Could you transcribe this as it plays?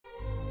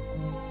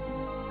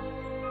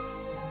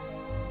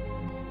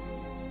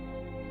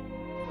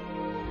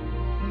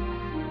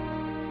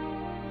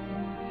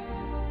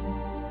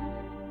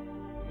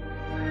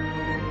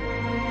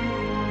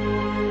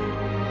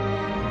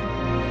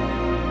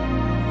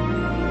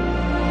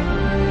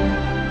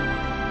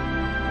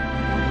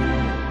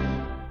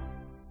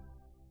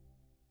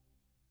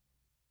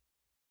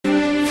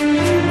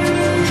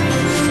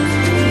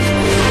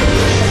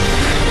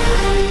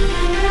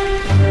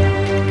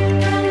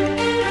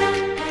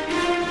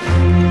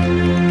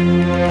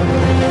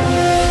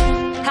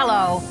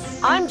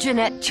I'm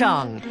Jeanette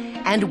Chung,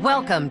 and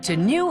welcome to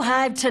New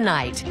Hive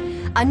Tonight,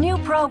 a new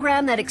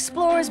program that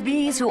explores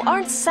bees who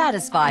aren't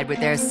satisfied with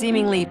their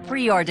seemingly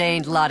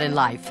preordained lot in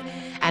life,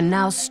 and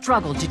now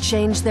struggle to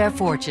change their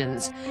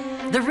fortunes.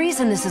 The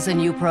reason this is a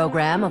new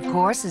program, of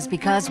course, is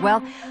because,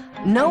 well,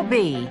 no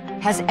bee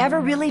has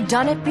ever really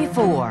done it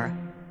before.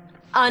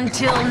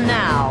 Until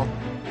now.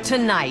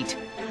 Tonight,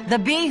 the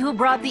bee who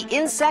brought the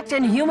insect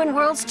and human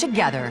worlds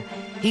together.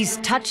 He's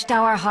touched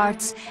our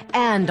hearts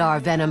and our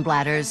venom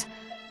bladders.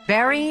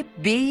 Barry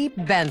B.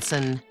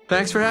 Benson.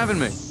 Thanks for having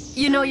me.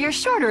 You know, you're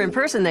shorter in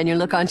person than you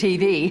look on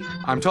TV.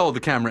 I'm told the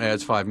camera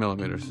adds 5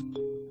 millimeters.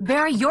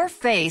 Barry, your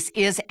face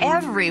is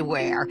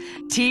everywhere.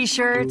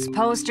 T-shirts,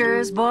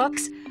 posters,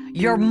 books.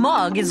 Your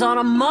mug is on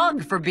a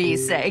mug, for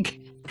B's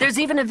sake. There's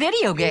even a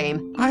video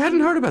game. I hadn't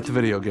heard about the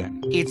video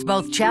game. It's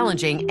both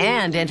challenging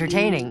and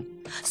entertaining.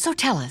 So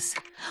tell us,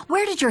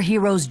 where did your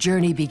hero's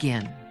journey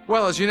begin?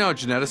 Well, as you know,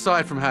 Jeanette,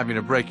 aside from having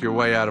to break your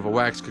way out of a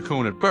wax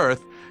cocoon at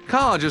birth,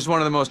 college is one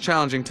of the most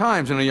challenging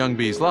times in a young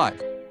bee's life.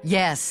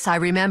 Yes, I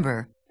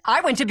remember.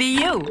 I went to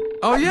BU.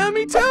 Oh yeah,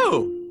 me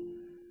too.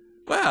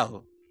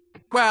 Well,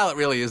 it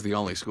really is the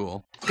only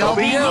school. Go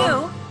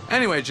BU!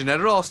 Anyway, Jeanette,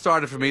 it all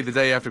started for me the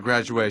day after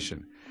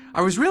graduation.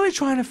 I was really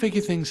trying to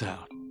figure things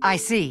out. I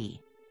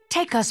see.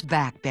 Take us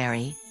back,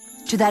 Barry,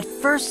 to that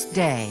first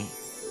day.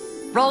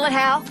 Roll it,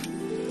 Hal.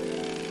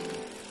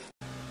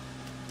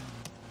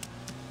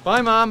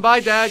 Bye, Mom.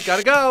 Bye, Dad.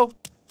 Gotta go.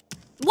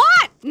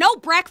 What? No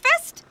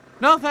breakfast?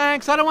 No,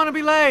 thanks. I don't want to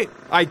be late.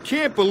 I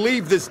can't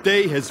believe this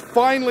day has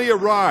finally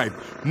arrived.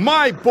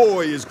 My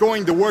boy is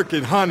going to work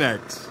at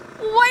Hunex.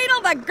 Wait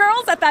till the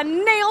girls at the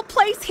nail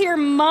place hear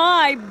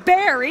my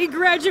Barry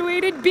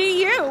graduated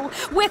BU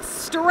with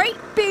straight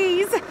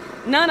B's.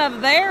 None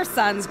of their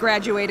sons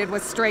graduated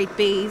with straight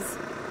B's.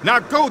 Now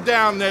go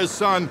down there,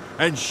 son,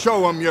 and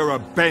show him you're a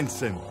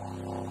Benson.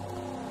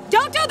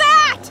 Don't do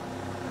that!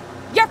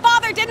 Your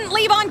father didn't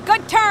leave on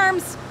good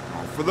terms.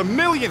 For the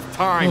millionth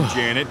time,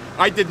 Janet,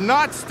 I did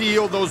not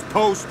steal those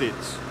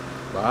Post-its.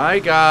 Bye,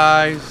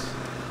 guys.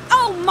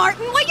 Oh,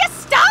 Martin, will you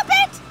stop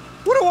it?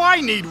 What do I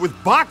need with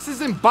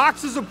boxes and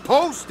boxes of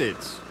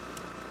Post-its?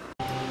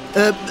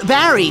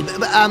 Barry,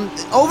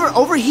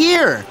 over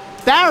here.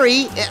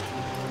 Barry,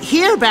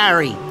 here,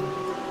 Barry.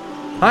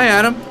 Hi,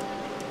 Adam.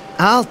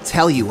 I'll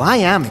tell you, I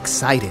am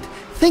excited.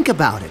 Think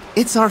about it.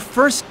 It's our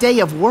first day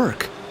of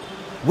work.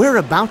 We're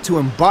about to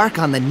embark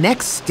on the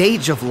next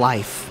stage of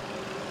life.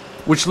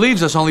 Which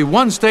leaves us only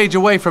one stage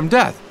away from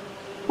death.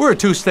 We're a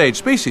 2-stage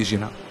species, you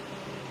know.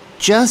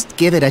 Just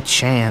give it a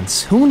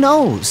chance. Who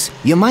knows?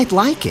 You might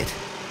like it.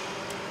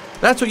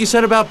 That's what you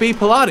said about bee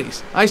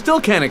Pilates. I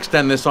still can't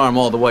extend this arm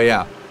all the way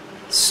out.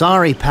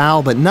 Sorry,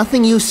 pal, but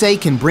nothing you say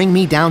can bring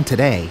me down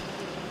today.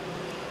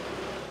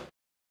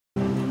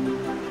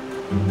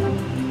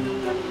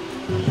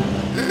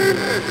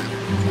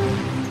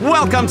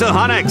 Welcome to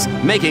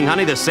Hunex, making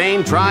honey the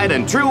same tried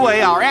and true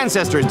way our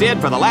ancestors did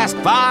for the last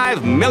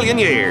 5 million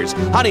years.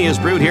 Honey is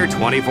brewed here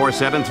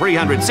 24/7,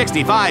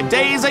 365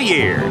 days a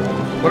year.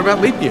 What about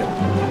leap year?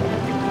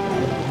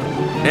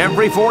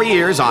 Every 4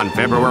 years, on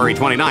February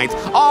 29th,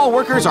 all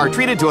workers are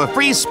treated to a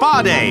free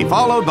spa day,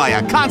 followed by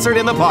a concert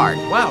in the park.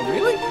 Wow,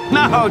 really?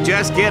 No,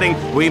 just kidding.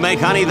 We make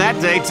honey that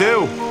day,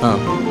 too.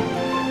 Oh.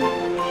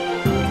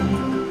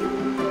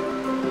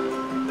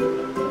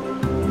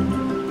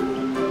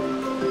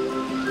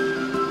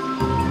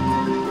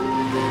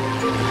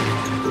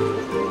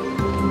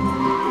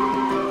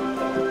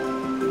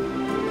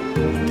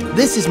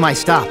 This is my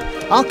stop.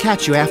 I'll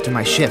catch you after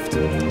my shift.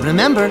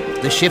 Remember,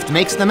 the shift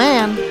makes the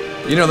man.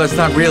 You know, that's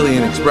not really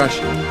an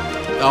expression.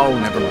 Oh,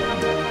 never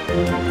mind.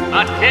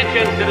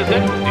 Attention,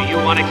 citizen. Do you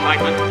want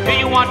excitement? Do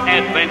you want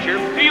adventure?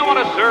 Do you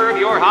want to serve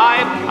your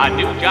hive? A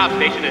new job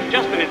station has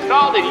just been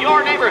installed in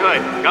your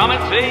neighborhood. Come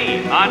and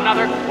see.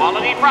 Another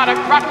quality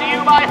product brought to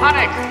you by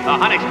Hunex, the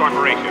Hunex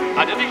Corporation,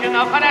 a division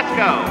of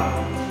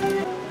Hunesco.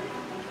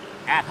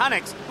 At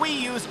Hunex, we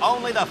use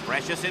only the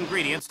freshest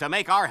ingredients to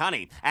make our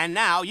honey. And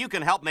now you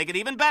can help make it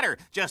even better.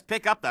 Just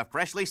pick up the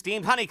freshly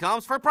steamed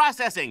honeycombs for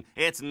processing.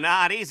 It's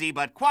not easy,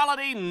 but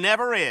quality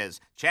never is.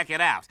 Check it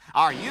out.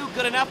 Are you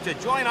good enough to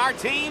join our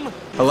team?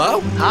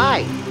 Hello?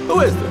 Hi. Who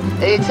is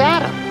this? It's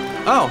Adam.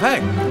 Oh, hey.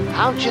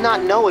 How'd you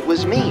not know it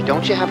was me?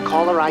 Don't you have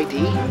caller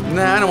ID?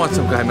 Nah, I don't want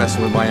some guy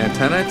messing with my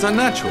antenna. It's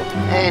unnatural.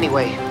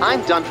 Anyway,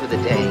 I'm done for the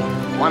day.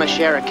 Want to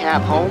share a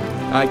cab home?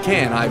 I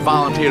can. I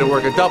volunteer to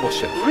work a double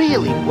shift.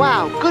 Really?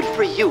 Wow, good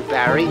for you,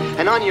 Barry.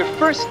 And on your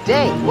first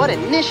day, what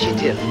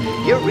initiative.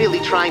 You're really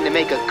trying to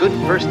make a good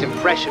first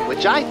impression,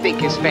 which I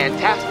think is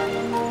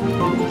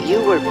fantastic.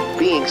 You were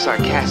being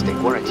sarcastic,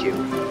 weren't you?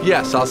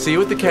 Yes, I'll see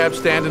you at the cab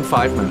stand in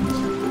 5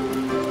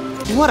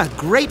 minutes. What a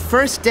great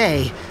first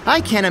day. I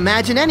can't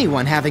imagine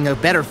anyone having a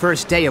better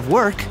first day of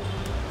work.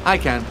 I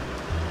can.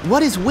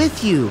 What is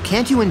with you?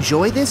 Can't you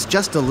enjoy this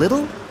just a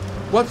little?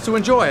 What's to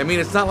enjoy? I mean,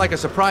 it's not like a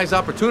surprise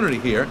opportunity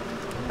here.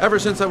 Ever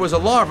since I was a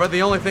larva,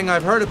 the only thing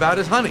I've heard about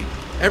is honey.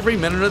 Every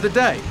minute of the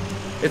day.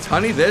 It's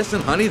honey this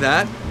and honey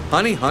that.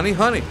 Honey, honey,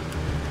 honey.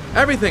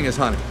 Everything is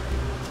honey.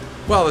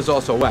 Well, there's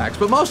also wax,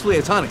 but mostly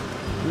it's honey.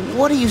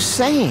 What are you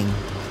saying?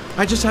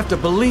 I just have to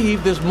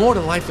believe there's more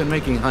to life than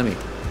making honey.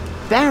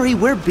 Barry,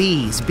 we're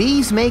bees.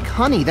 Bees make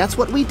honey. That's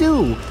what we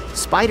do.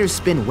 Spiders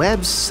spin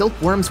webs,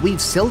 silkworms weave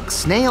silk,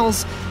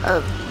 snails...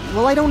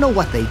 well, I don't know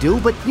what they do,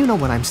 but you know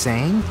what I'm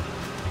saying.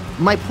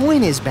 My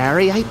point is,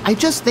 Barry, I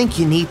just think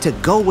you need to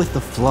go with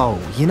the flow,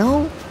 you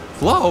know?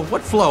 Flow?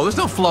 What flow? There's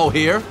no flow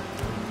here.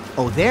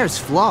 Oh, there's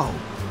flow.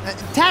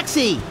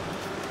 Taxi!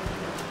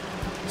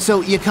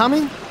 So, you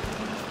coming?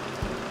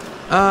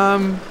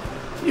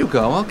 You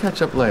go. I'll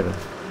catch up later.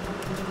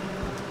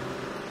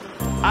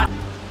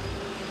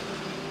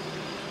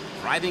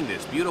 Driving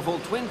this beautiful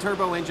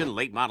twin-turbo engine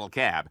late-model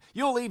cab,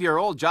 you'll leave your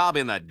old job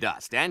in the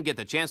dust and get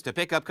the chance to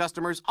pick up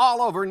customers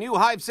all over New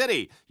Hive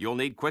City. You'll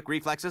need quick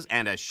reflexes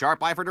and a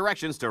sharp eye for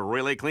directions to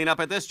really clean up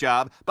at this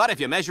job. But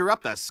if you measure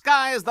up, the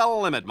sky is the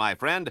limit, my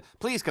friend.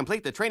 Please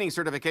complete the training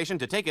certification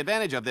to take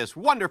advantage of this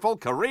wonderful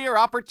career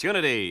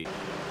opportunity.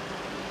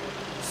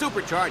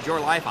 Supercharge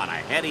your life on a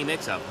heady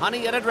mix of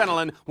honey and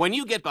adrenaline when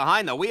you get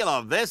behind the wheel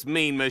of this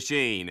mean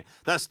machine.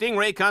 The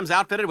Stingray comes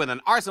outfitted with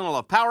an arsenal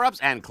of power-ups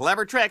and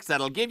clever tricks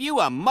that'll give you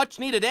a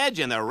much-needed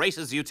edge in the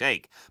races you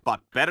take.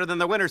 But better than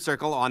the winner's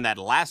circle on that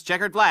last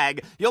checkered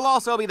flag, you'll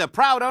also be the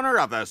proud owner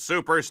of the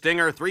Super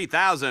Stinger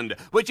 3000,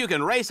 which you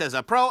can race as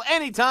a pro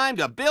anytime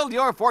to build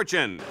your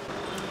fortune.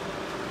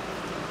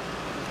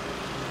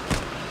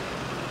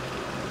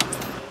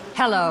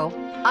 Hello.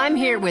 I'm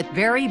here with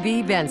Barry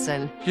B.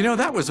 Benson. You know,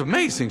 that was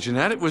amazing,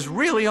 Jeanette. It was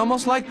really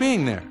almost like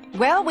being there.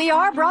 Well, we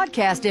are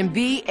broadcast in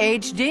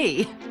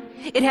BHD.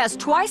 It has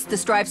twice the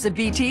stripes of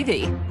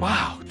BTV.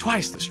 Wow,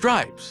 twice the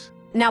stripes.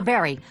 Now,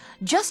 Barry,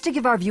 just to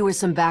give our viewers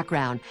some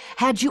background,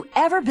 had you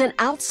ever been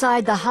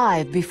outside the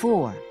hive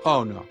before?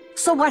 Oh, no.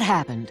 So what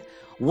happened?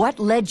 What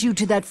led you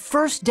to that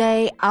first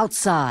day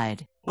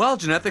outside? Well,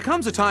 Jeanette, there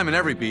comes a time in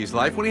every bee's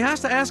life when he has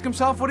to ask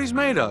himself what he's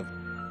made of.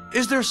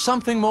 Is there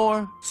something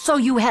more? So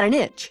you had an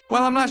itch?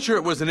 Well, I'm not sure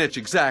it was an itch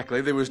exactly.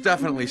 There was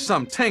definitely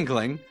some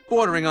tingling,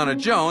 bordering on a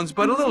Jones,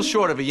 but a little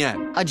short of a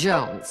yen. A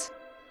Jones?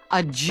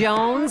 A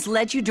Jones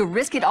led you to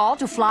risk it all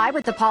to fly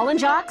with the pollen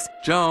jocks?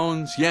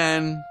 Jones,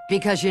 yen.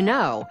 Because you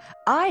know,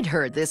 I'd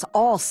heard this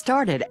all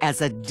started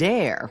as a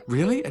dare.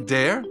 Really? A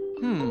dare?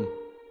 You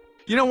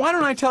know, why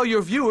don't I tell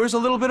your viewers a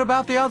little bit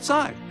about the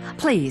outside?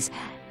 Please,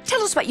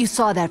 tell us what you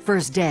saw that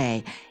first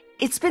day.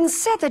 It's been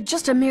said that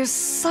just a mere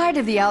sight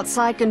of the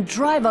outside can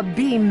drive a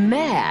bee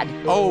mad.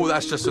 Oh,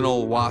 that's just an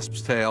old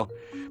wasp's tale.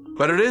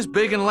 But it is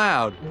big and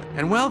loud.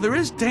 And, well, there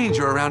is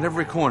danger around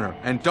every corner.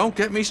 And don't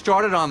get me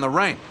started on the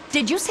rain.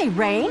 Did you say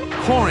rain?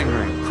 Pouring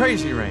rain,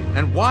 crazy rain,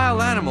 and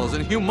wild animals,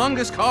 and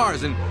humongous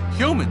cars, and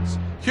humans.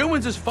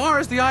 Humans as far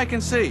as the eye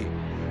can see.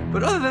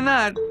 But other than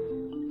that,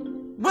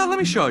 well, let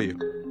me show you.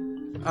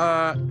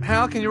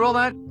 Hal, can you roll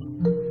that?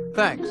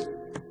 Thanks.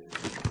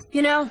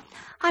 You know,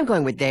 I'm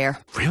going with dare.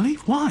 Really?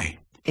 Why?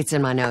 It's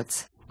in my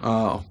notes.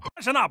 Oh.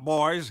 Listen up,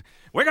 boys.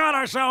 We got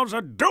ourselves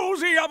a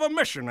doozy of a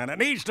mission, and it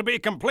needs to be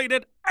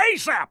completed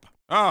ASAP.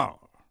 Oh,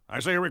 I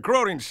see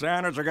recruiting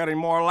standards are getting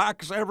more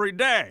lax every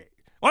day.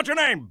 What's your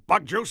name,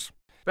 Bug Juice?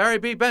 Barry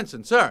B.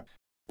 Benson, sir.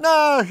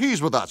 Nah,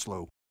 he's with us,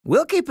 Lou.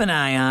 We'll keep an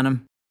eye on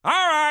him. All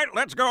right,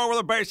 let's go over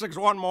the basics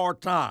one more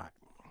time.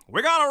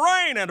 We got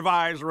a rain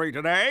advisory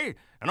today,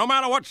 and no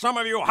matter what some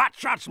of you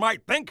hotshots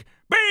might think,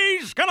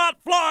 bees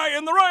cannot fly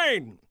in the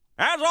rain.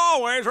 As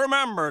always,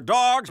 remember,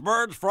 dogs,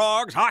 birds,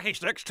 frogs, hockey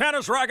sticks,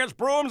 tennis rackets,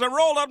 brooms, and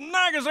rolled-up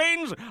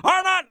magazines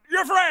are not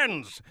your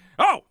friends.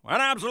 Oh,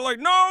 and absolutely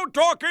no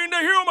talking to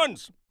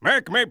humans.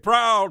 Make me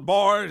proud,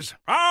 boys.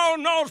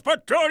 Round-nosed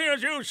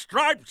petunias, you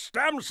striped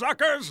stem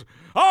suckers.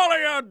 All of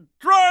you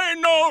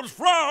dry-nosed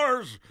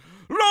flowers.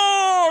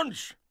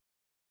 Launch!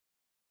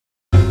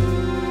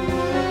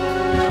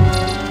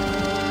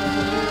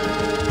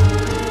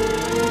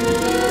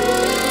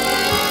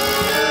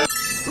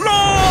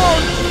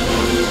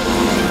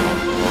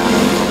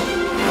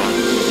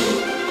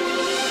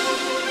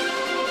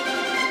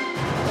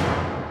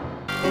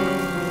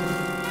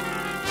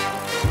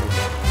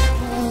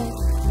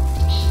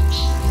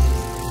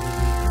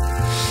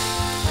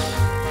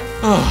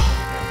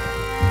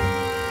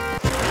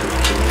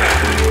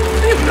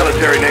 These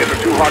military names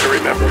are too hard to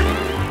remember.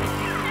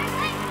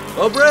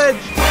 Oh, bridge!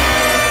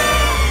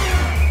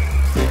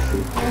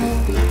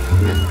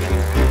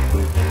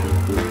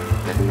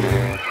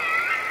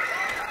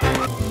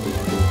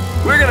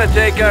 We're gonna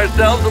take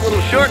ourselves a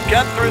little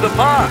shortcut through the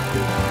pond.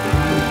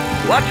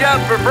 Watch out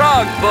for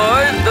frogs,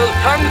 boys. Those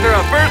tongues are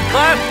a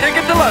first-class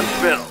ticket to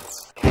Lunchville.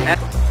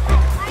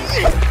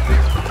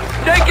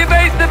 Take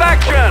evasive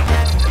action!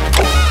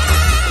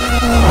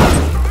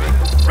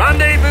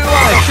 Rendezvous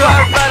on the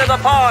far side of the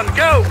pond.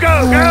 Go,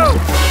 go, go!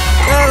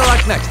 Better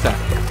luck next time.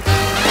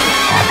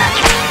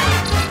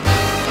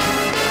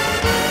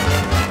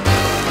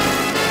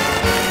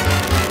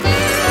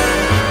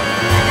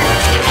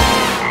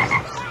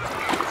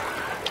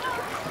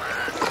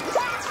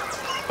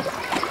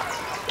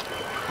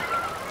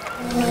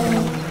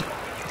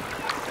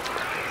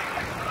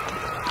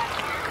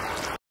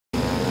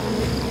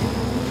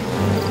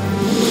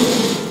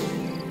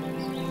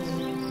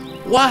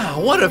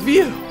 Wow, what a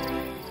view!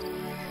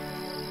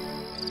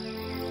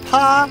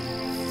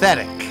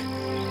 Pathetic.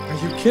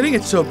 Are you kidding?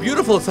 It's so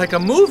beautiful. It's like a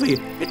movie.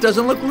 It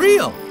doesn't look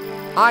real.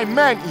 I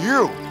meant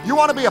you. You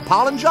want to be a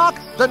pollen jock?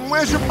 Then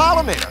where's your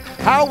pollinator?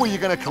 How were you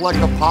going to collect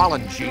the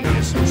pollen,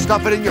 genius?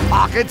 Stuff it in your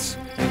pockets?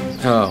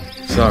 Oh,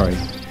 sorry.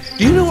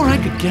 Do you know where I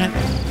could get?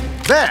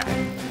 There.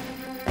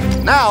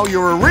 Now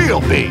you're a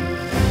real bee.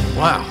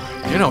 Wow.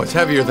 You know, it's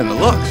heavier than it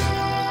looks.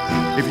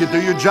 If you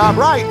do your job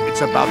right, it's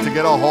about to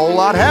get a whole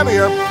lot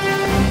heavier.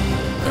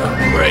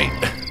 Oh, great.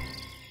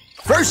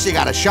 First, you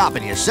gotta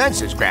sharpen your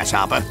senses,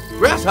 Grasshopper.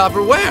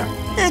 Grasshopper, where?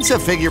 It's a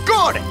figure.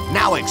 Good.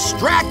 Now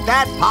extract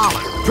that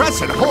pollen.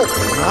 Press and hold.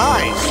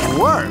 Nice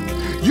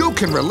work. You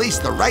can release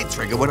the right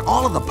trigger when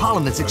all of the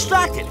pollen is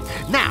extracted.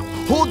 Now,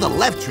 hold the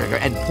left trigger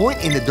and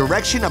point in the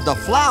direction of the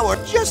flower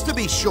just to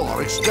be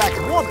sure. Extract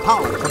more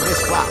pollen from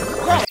this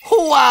flower.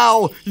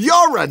 Wow,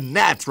 you're a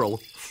natural.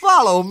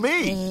 Follow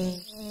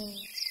me.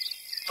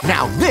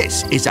 Now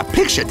this is a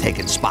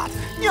picture-taking spot.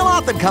 You'll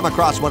often come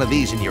across one of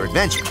these in your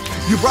adventure.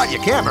 You brought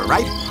your camera,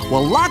 right?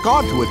 Well, lock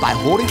onto it by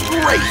holding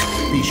great.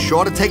 Be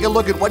sure to take a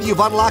look at what you've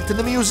unlocked in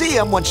the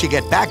museum once you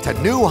get back to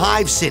New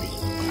Hive City.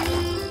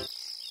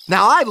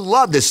 Now, I'd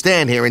love to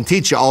stand here and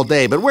teach you all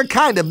day, but we're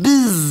kind of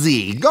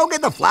busy. Go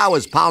get the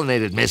flowers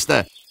pollinated,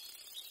 mister.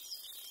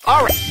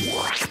 All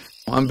right.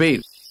 I'm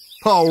beat.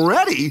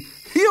 Already?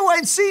 You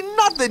ain't seen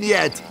nothing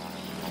yet.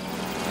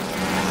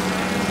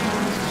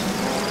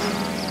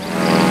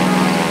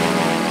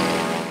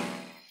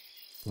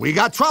 We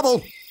got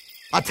trouble.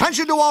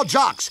 Attention to all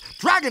jocks.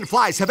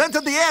 Dragonflies have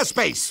entered the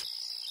airspace.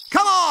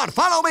 Come on,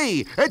 follow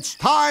me. It's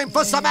time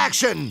for some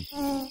action.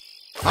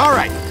 All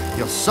right,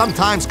 you'll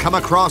sometimes come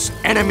across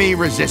enemy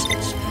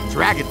resistance.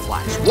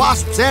 Dragonflies,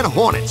 wasps, and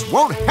hornets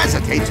won't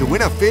hesitate to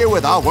interfere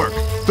with our work.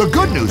 The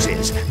good news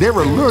is they're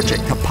allergic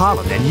to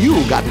pollen, and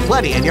you got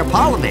plenty in your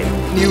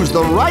pollinator. Use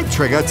the right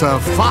trigger to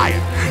fire.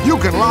 You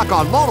can lock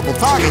on multiple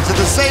targets at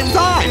the same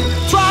time.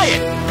 Try it.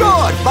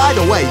 Good. By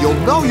the way, you'll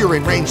know you're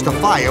in range to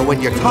fire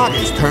when your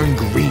targets turn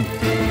green.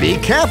 Be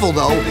careful,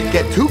 though.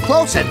 Get too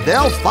close and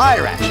they'll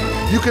fire at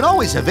you. You can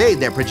always evade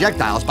their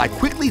projectiles by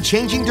quickly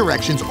changing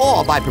directions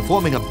or by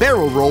performing a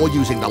barrel roll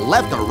using the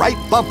left or right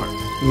bumper.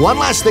 One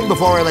last thing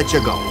before I let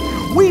you go.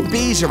 We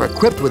bees are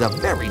equipped with a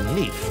very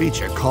neat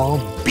feature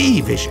called bee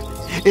vision.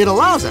 It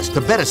allows us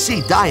to better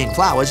see dying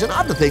flowers and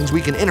other things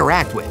we can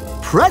interact with.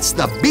 Press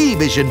the bee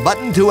vision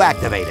button to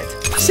activate it.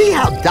 See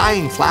how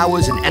dying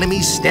flowers and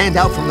enemies stand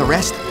out from the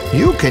rest?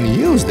 You can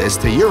use this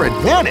to your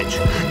advantage.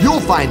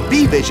 You'll find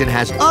bee vision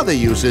has other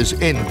uses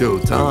in due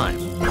time.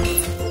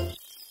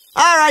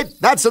 All right,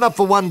 that's enough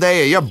for one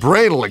day or your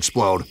brain will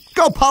explode.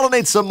 Go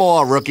pollinate some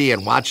more, rookie,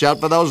 and watch out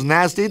for those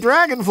nasty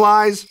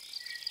dragonflies.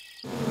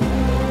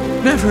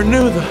 Never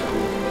knew the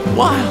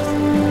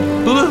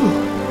wild blue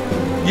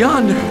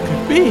yonder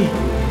could be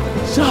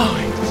so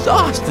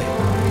exhausting.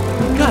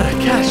 Gotta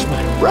catch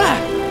my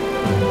breath.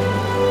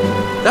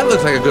 That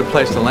looks like a good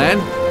place to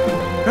land.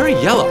 Very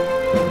yellow.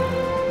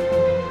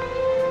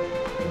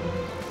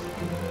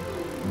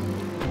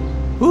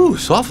 Ooh,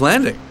 soft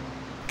landing.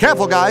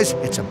 Careful, guys.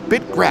 It's a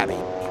bit grabby.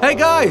 Hey,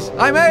 guys,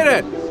 I made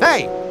it.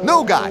 Hey,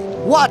 new guy,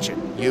 watch it.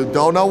 You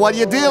don't know what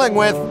you're dealing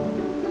with.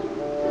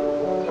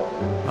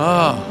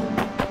 Oh.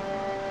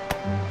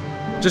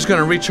 Just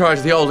gonna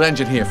recharge the old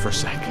engine here for a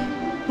sec.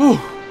 Whew.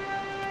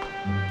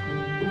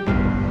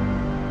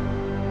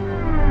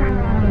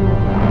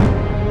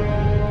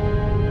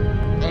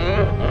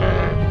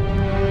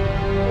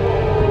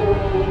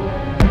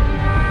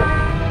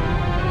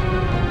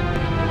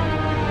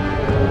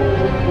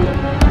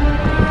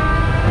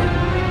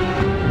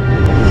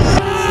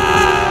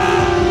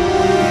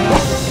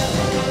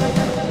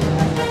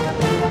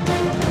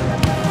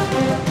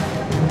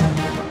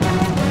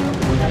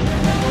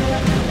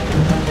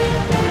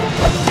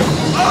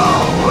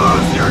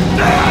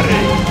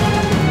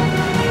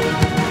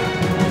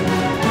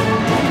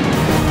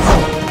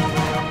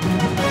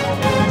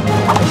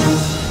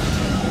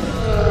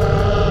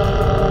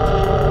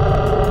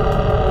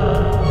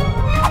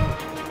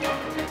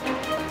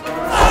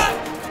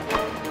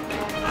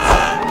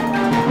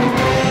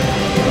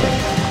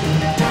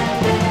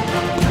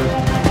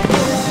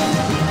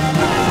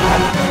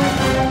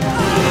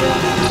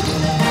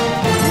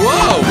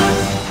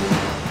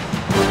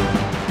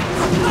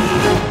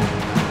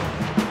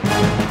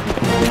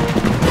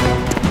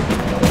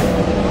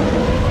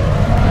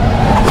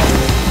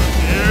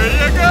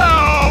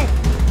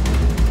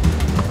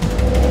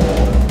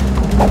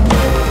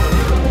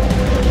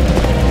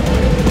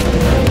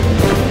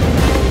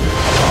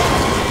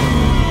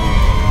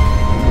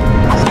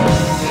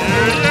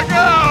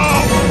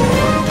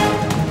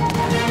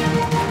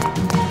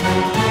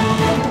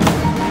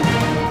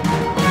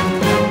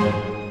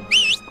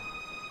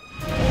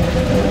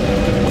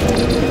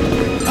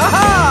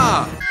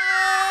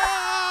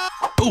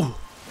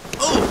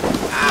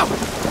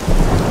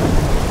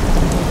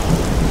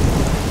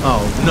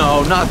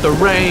 No, not the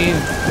rain.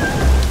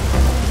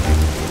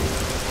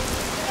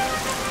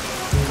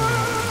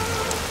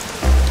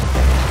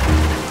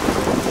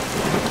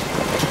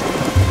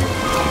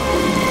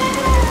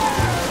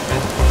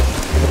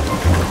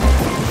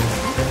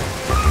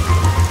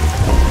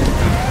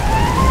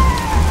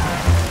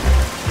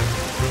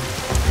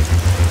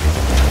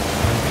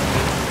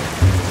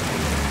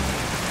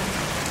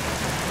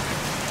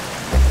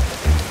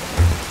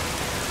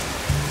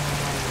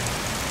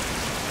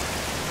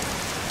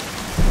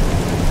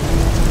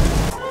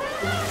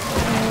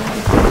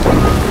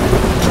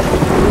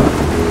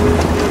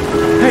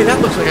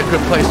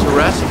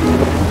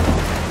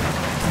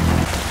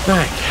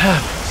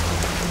 heavens.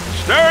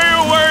 Stay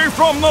away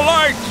from the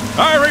light!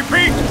 I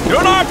repeat, do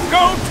not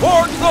go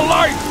towards the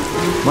light!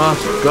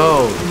 Must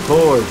go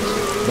towards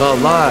the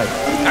light.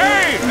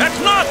 Hey, that's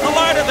not the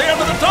light at the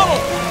end of the tunnel!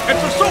 It's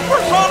a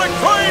supersonic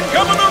train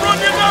coming to run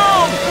you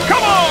down!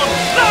 Come on,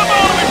 snap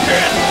out of it,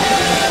 kid!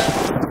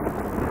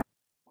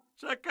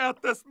 Check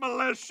out this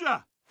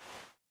militia.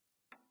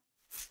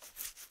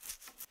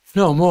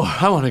 No more.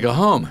 I want to go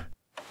home.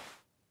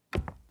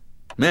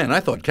 Man, I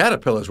thought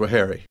caterpillars were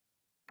hairy.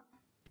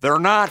 They're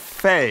not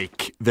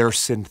fake, they're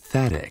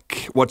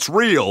synthetic. What's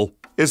real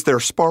is their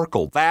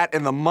sparkle. That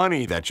and the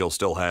money that you'll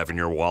still have in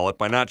your wallet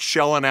by not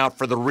shelling out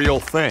for the real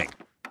thing.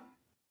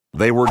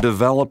 They were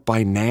developed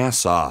by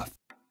NASA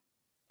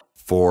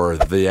for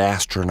the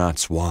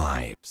astronauts'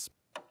 wives.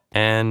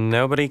 And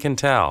nobody can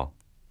tell.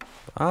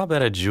 I'll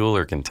bet a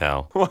jeweler can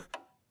tell.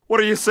 What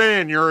are you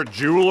saying? You're a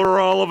jeweler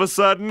all of a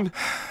sudden?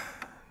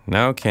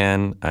 No,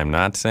 Ken, I'm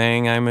not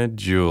saying I'm a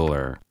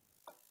jeweler.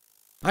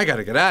 I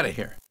gotta get out of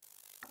here.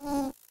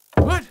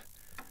 What?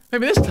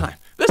 Maybe this time.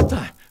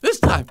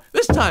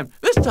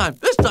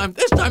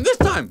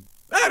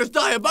 That is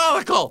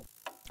diabolical.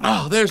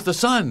 Oh, there's the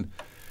sun.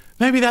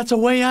 Maybe that's a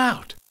way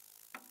out.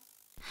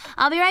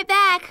 I'll be right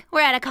back.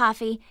 We're out of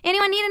coffee.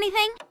 Anyone need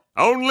anything?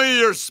 Only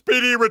your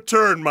speedy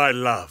return, my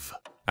love.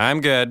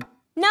 I'm good.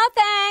 No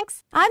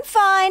thanks. I'm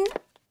fine.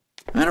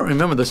 I don't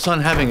remember the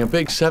sun having a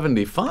big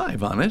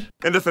 75 on it.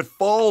 And if it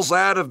falls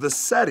out of the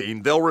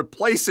setting, they'll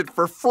replace it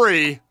for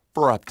free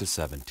for up to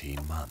 17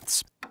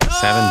 months.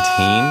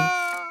 17?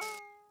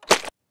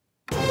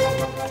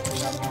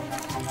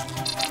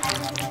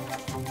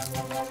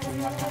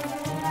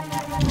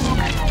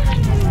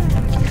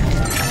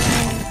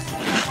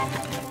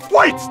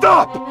 Wait,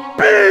 stop!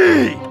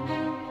 B!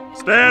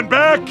 Stand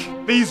back.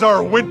 These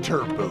are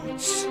winter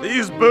boots.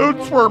 These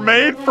boots were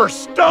made for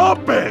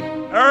stomping.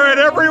 All right,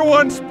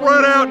 everyone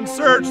spread out and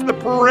search the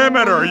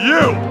perimeter.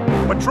 You,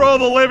 patrol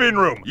the living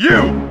room.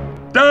 You,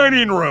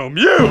 dining room.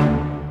 You,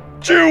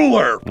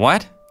 jeweler.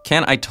 What?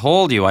 Ken, I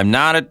told you, I'm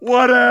not a...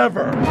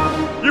 Whatever.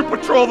 You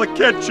patrol the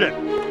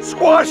kitchen.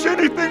 Squash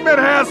anything that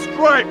has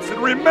stripes.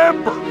 And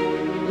remember,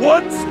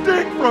 one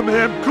sting from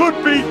him could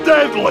be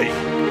deadly.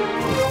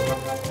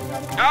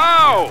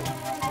 Oh!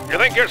 You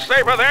think you're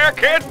safer there,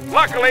 kid?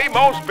 Luckily,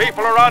 most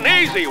people are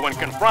uneasy when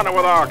confronted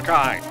with our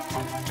kind.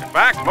 In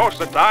fact, most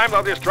of the time,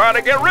 they'll just try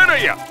to get rid of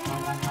you.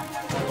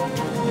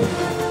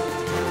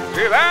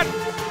 See that?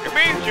 It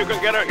means you can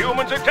get a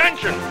human's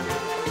attention.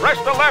 Press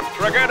the left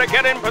trigger to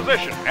get in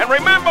position. And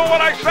remember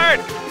what I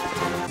said!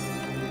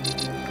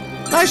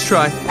 Nice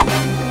try.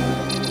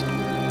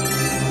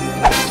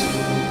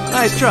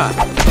 Nice try.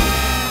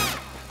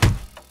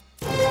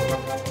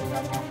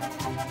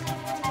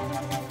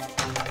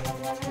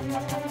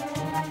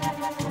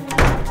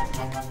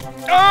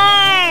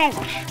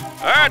 Ouch!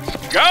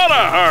 That's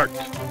gotta hurt.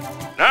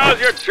 Now's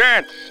your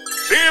chance.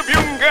 See if you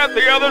can get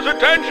the other's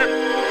attention.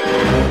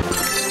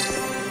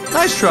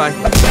 Nice try.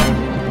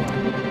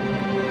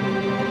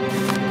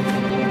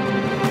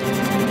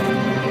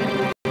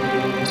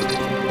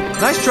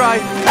 Nice try.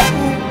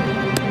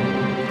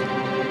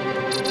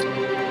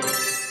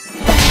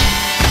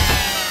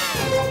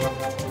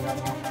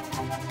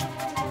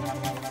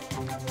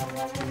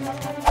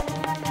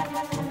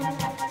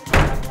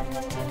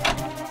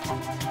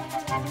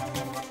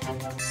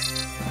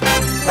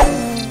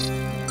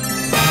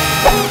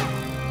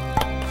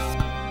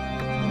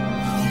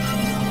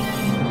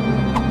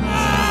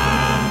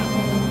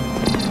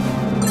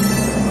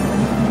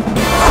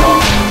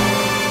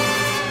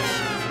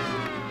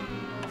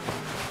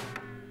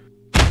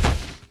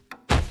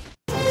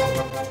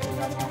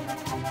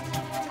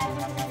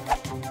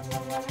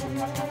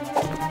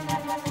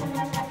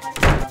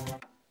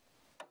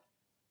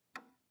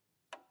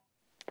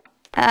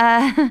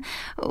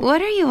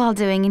 What are you all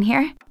doing in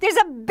here? There's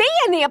a bee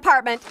in the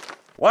apartment.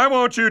 Why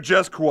won't you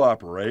just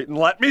cooperate and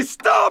let me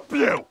stop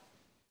you?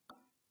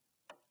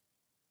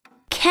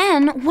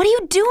 Ken, what are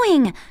you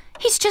doing?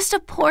 He's just a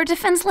poor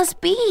defenseless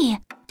bee.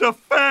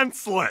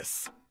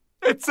 Defenseless!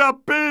 It's a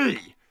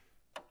bee!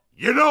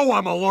 You know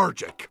I'm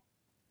allergic.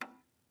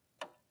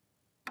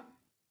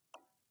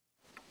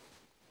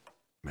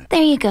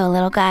 There you go,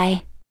 little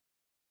guy.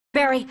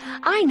 Barry,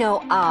 I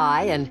know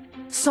I and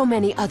so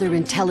many other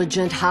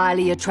intelligent,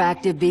 highly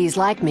attractive bees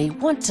like me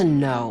want to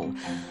know,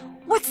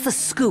 what's the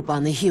scoop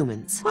on the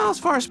humans? Well, as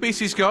far as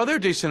species go, they're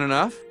decent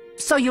enough.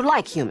 So you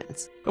like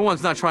humans? The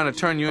one's not trying to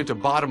turn you into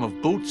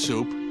bottom-of-boot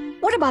soup.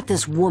 What about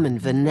this woman,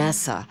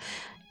 Vanessa?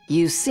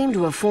 You seem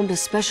to have formed a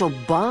special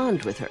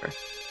bond with her.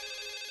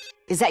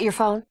 Is that your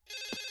phone?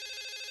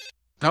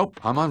 Nope,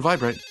 I'm on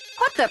vibrate.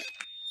 What the?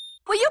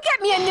 Will you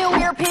get me a new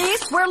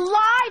earpiece? We're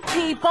live,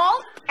 people!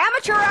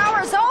 Amateur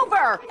hour's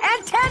over!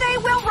 Antennae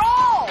will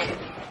roll!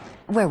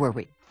 Where were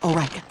we? Oh,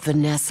 right,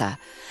 Vanessa.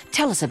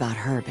 Tell us about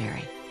her,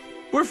 Barry.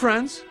 We're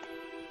friends.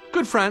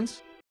 Good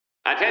friends.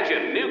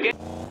 Attention, new game.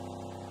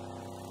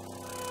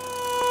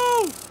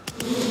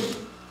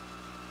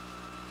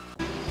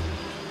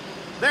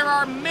 There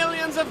are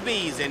millions of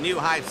bees in New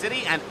Hive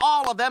City, and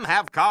all of them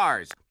have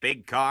cars.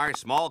 Big cars,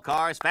 small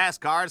cars, fast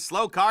cars,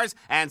 slow cars,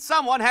 and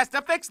someone has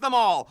to fix them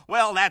all.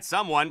 Well, that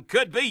someone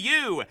could be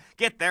you.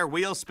 Get their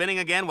wheels spinning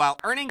again while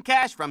earning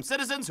cash from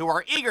citizens who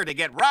are eager to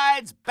get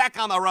rides back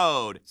on the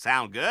road.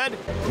 Sound good?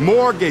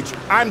 Mortgage,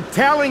 I'm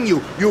telling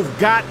you, you've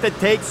got to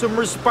take some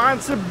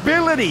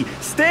responsibility.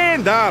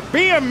 Stand up,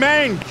 be a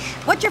mensch.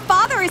 What your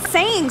father is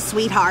saying,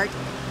 sweetheart.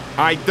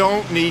 I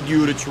don't need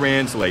you to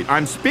translate.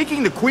 I'm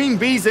speaking the Queen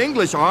Bee's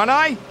English, aren't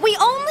I? We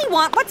only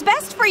want what's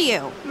best for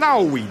you.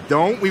 No, we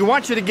don't. We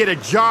want you to get a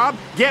job,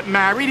 get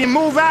married, and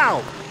move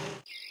out.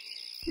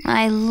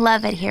 I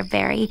love it here,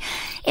 Barry.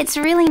 It's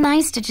really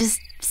nice to just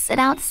sit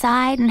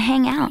outside and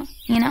hang out,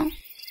 you know?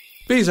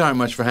 Bees aren't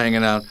much for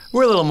hanging out.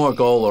 We're a little more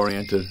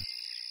goal-oriented.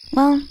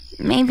 Well,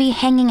 maybe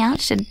hanging out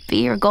should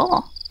be your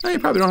goal. Well, you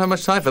probably don't have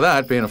much time for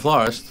that, being a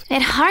florist.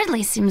 It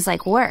hardly seems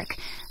like work.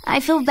 I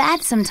feel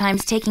bad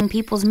sometimes taking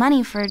people's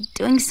money for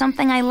doing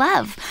something I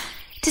love.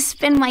 To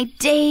spend my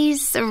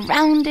days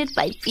surrounded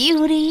by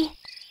beauty.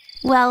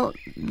 Well,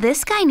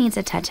 this guy needs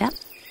a touch-up.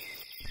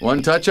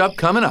 One touch-up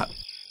coming up.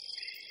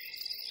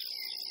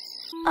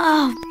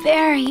 Oh,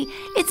 Barry,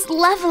 it's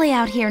lovely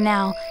out here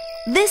now.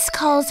 This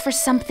calls for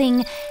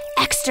something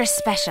extra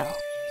special.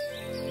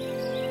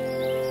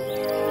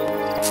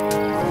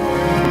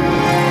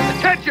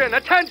 Attention!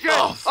 Attention!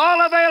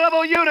 All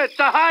available units!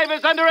 The hive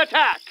is under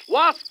attack!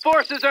 Wasp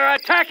forces are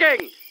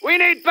attacking! We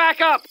need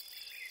backup!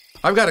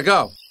 I've got to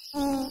go.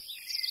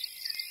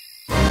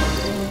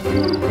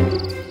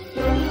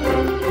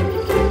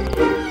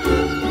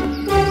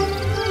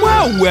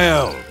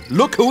 Well,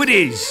 look who it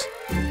is.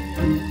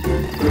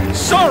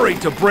 Sorry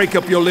to break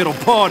up your little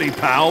party,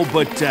 pal,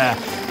 but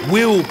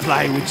we'll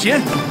play with you.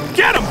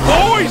 Get 'em,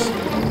 boys!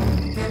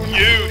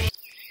 You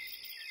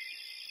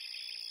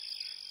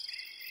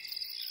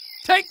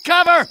Take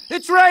cover!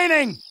 It's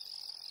raining!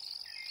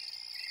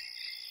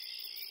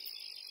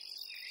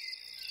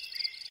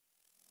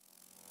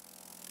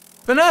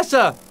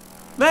 Vanessa!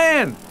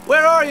 Man,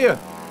 where are you?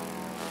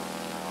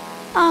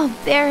 Oh,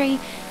 Barry,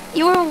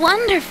 you were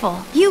wonderful.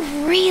 You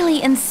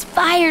really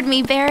inspired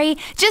me, Barry.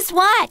 Just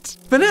watch.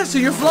 Vanessa,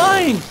 you're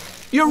flying!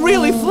 You're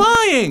really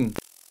flying!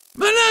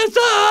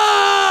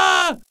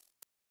 Vanessa!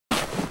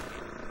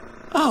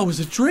 Oh, it was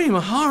a dream,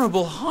 a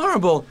horrible,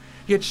 horrible,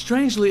 yet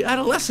strangely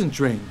adolescent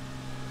dream.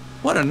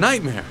 What a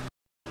nightmare.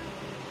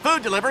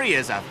 Food delivery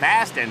is a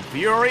fast and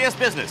furious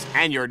business,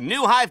 and your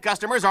new Hive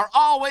customers are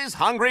always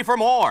hungry for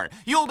more.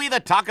 You'll be the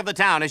talk of the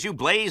town as you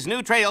blaze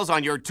new trails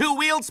on your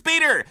two-wheeled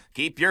speeder.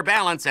 Keep your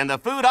balance and the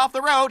food off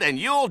the road, and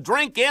you'll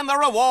drink in the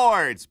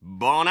rewards.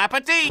 Bon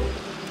appetit!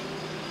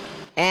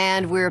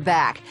 And we're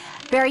back.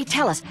 Barry,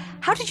 tell us,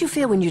 how did you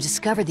feel when you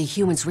discovered the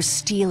humans were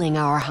stealing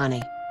our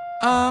honey?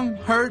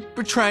 Hurt,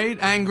 betrayed,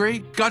 angry,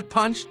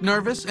 gut-punched,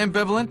 nervous,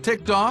 ambivalent,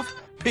 ticked off,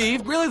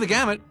 peeved, really the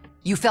gamut.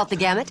 You felt the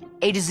gamut?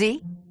 A to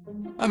Z?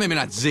 Maybe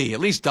not Z, at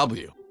least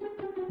W.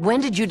 When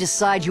did you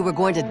decide you were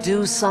going to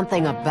do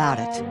something about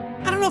it?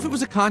 I don't know if it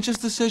was a conscious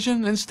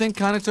decision. Instinct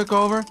kind of took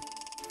over.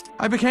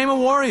 I became a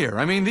warrior.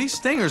 I mean, these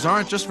stingers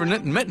aren't just for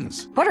knitting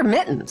mittens. What are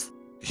mittens?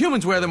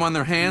 Humans wear them on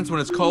their hands when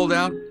it's cold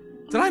out.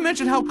 Did I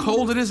mention how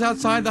cold it is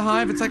outside the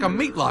hive? It's like a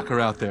meat locker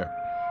out there.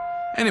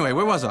 Anyway,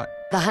 where was I?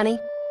 The honey?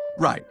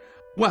 Right.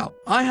 Well,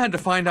 I had to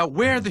find out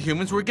where the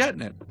humans were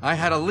getting it. I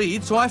had a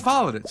lead, so I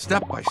followed it,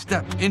 step by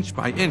step, inch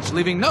by inch,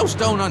 leaving no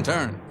stone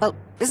unturned. Well,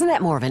 isn't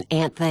that more of an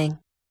ant thing?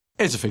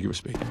 It's a figure of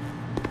speech.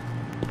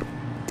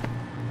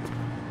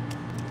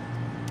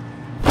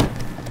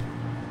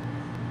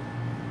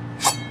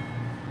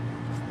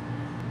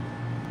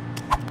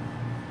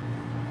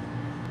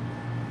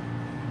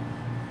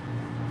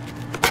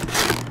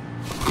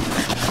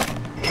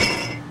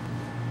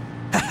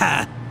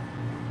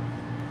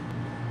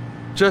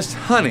 Just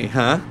honey,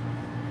 huh?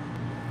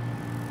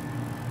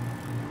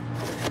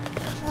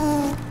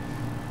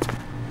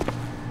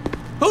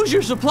 Who's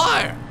your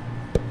supplier?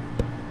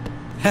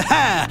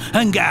 Ha-ha!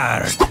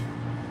 Hangar!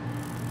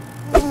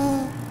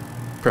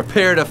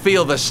 Prepare to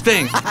feel the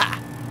sting.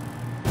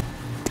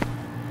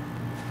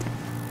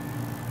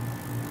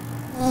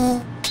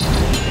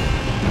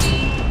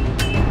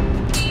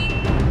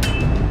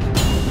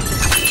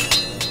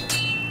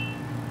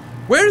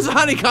 Where does the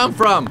honey come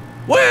from?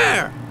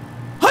 Where?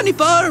 Honey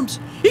Farms!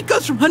 It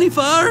comes from Honey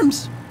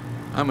Farms!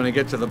 I'm gonna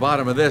get to the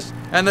bottom of this,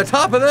 and the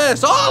top of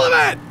this, all of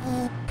it!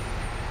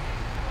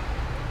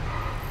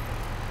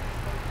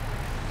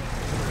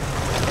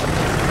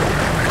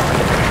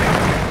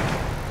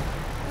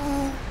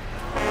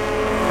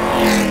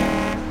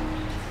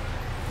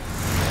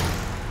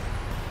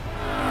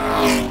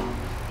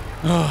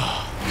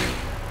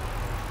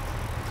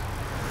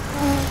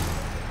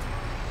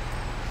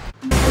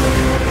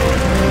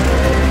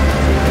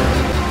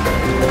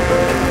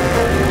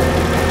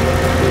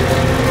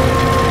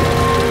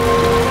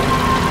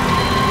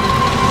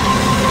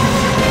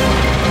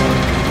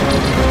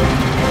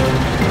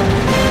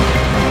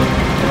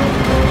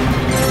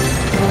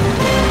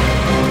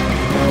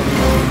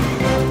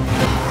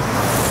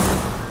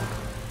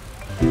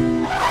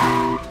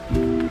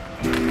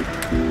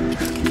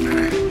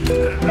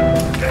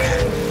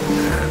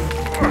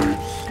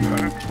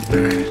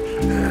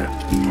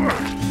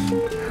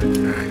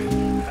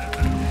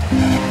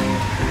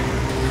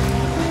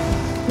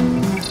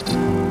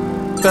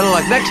 Better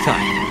luck next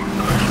time.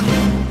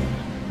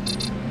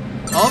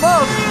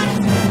 Almost.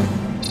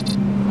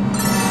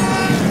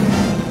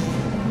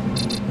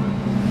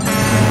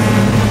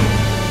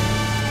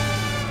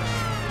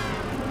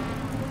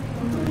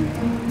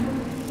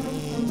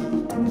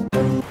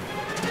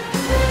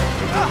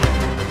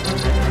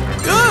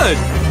 Good.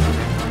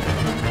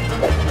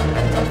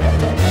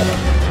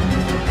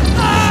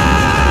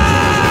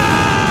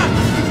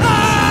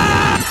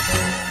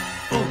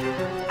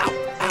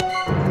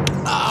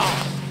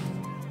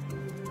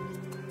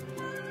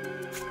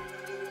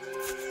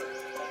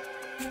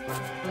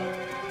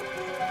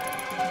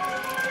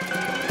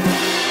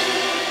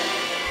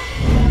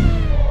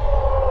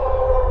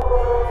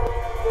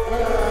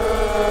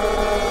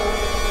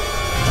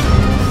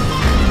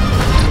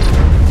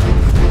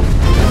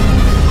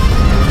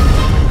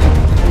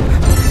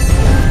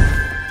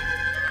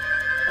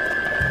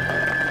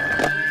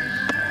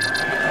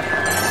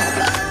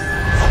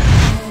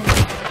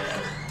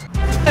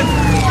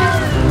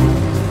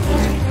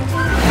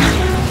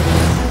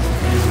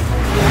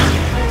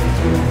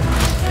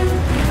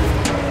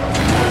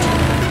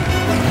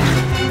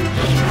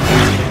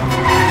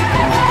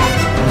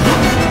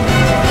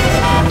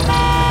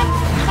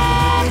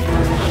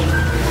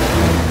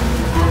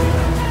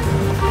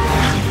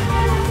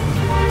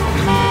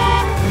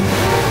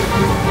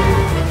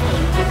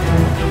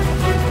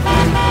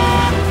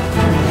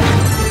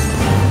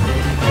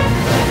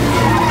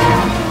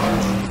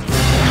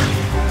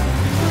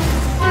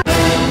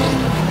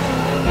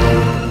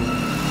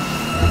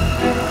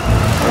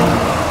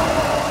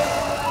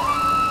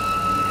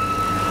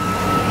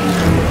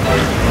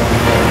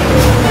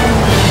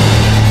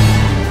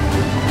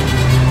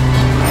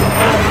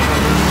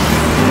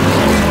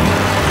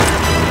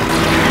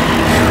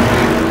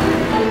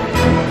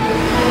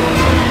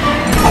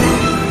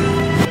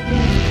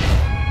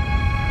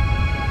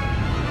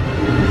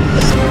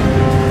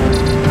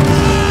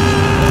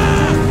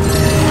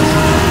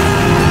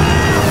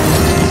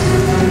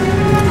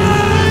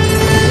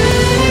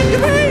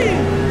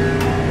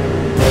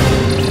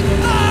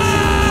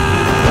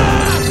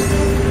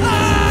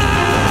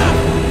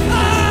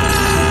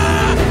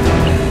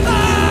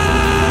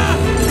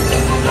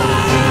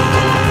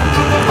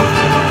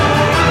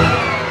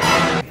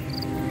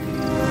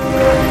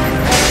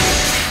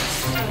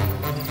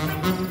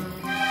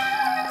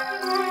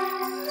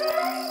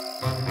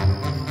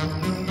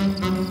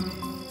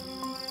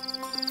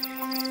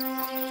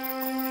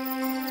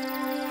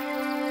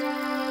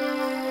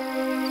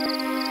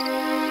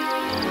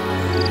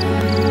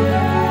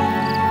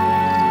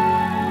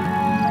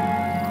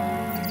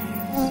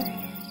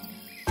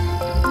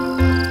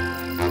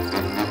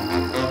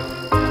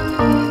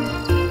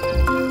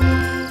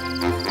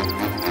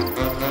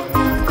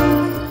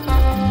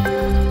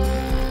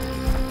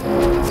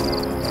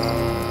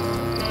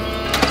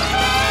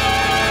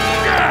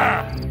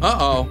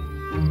 Uh-oh.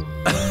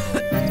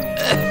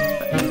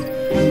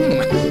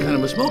 Kind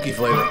of a smoky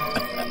flavor.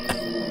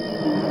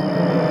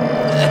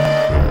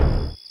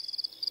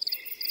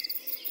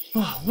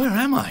 Oh, where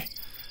am I?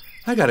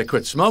 I gotta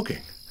quit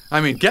smoking.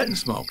 I mean, getting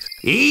smoked.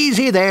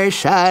 Easy there,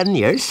 son.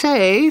 You're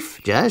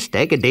safe. Just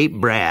take a deep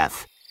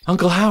breath.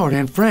 Uncle Howard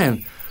and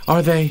Fran,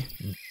 are they...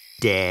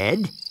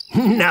 dead?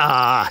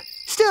 Nah,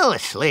 still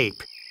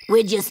asleep.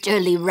 We're just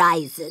early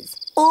risers.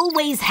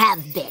 Always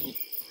have been.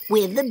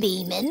 We're the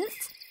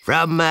Beemans.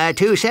 From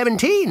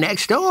 217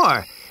 next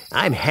door.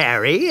 I'm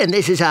Harry, and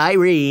this is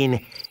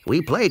Irene.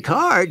 We play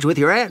cards with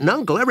your aunt and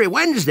uncle every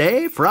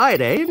Wednesday,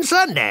 Friday, and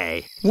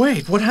Sunday.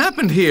 Wait, what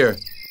happened here?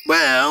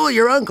 Well,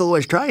 your uncle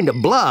was trying to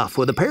bluff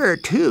with a pair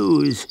of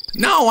twos.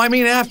 No, I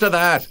mean after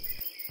that.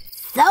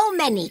 So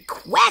many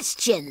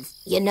questions.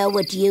 You know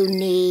what you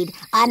need?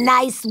 A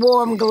nice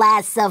warm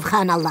glass of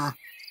Hanala.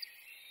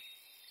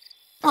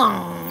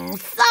 Oh,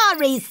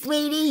 sorry,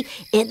 sweetie.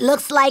 It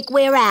looks like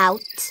we're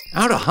out.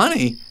 Out of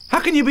honey? How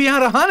can you be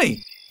out of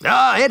honey?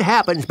 Oh, it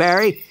happens,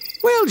 Barry.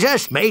 We'll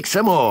just make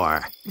some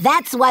more.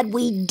 That's what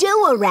we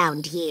do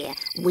around here.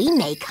 We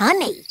make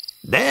honey.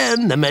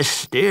 Then the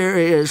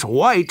mysterious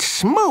white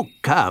smoke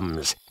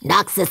comes.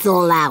 Knocks us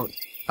all out.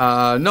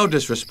 No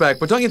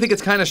disrespect, but don't you think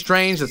it's kind of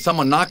strange that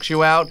someone knocks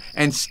you out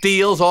and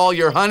steals all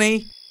your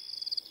honey?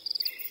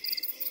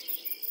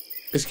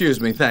 Excuse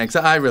me, thanks.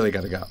 I really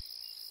gotta go.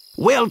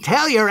 We'll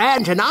tell your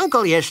aunt and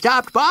uncle you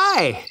stopped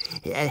by.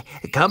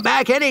 Come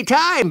back any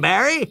time,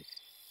 Barry.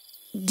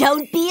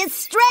 Don't be a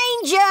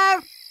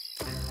stranger.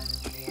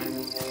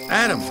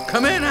 Adam,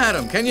 come in,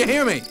 Adam. Can you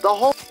hear me? The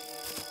whole...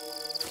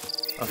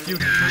 A few...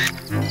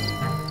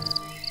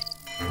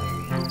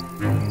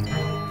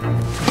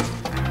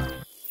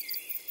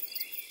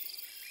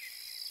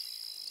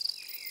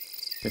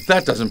 If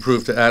that doesn't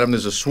prove to Adam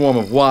there's a swarm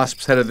of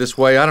wasps headed this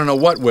way, I don't know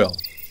what will.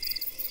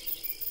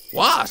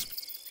 Wasp?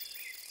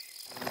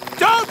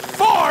 Don't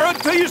fire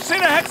until you see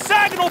the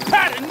hexagonal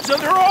patterns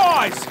of their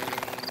eyes!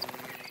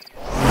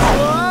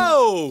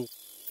 Whoa!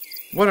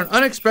 What an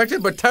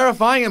unexpected but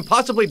terrifying and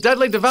possibly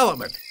deadly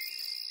development.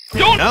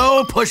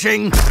 No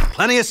pushing.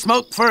 Plenty of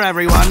smoke for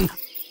everyone.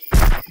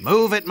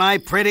 Move it, my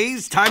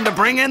pretties. Time to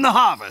bring in the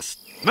harvest.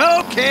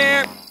 Smoke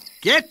here!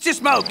 Get your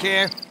smoke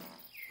here!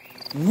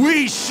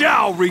 We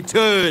shall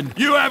return!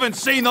 You haven't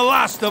seen the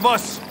last of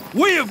us!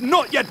 We have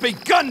not yet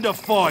begun to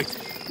fight!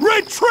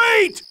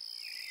 Retreat!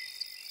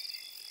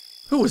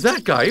 Who was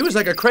that guy? He was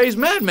like a crazed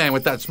madman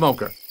with that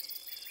smoker.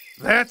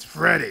 That's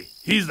Freddy.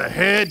 He's the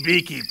head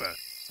beekeeper.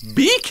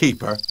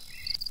 Beekeeper?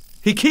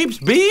 He keeps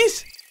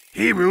bees?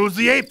 He rules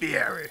the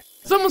apiary.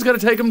 Someone's got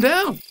to take him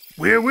down.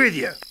 We're with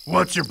you.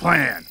 What's your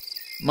plan?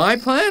 My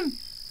plan?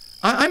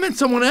 I meant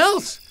someone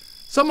else.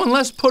 Someone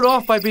less put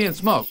off by being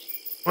smoked.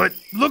 But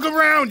look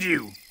around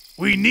you.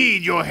 We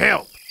need your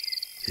help.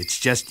 It's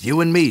just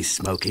you and me,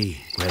 Smokey.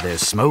 Where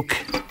there's smoke,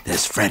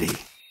 there's Freddy.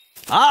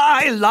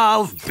 I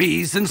love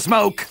bees and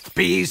smoke,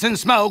 bees and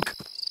smoke.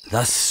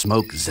 Thus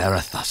spoke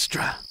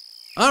Zarathustra.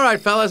 All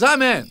right, fellas,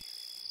 I'm in.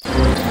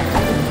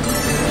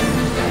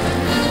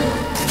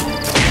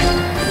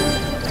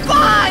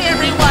 Bye,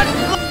 everyone!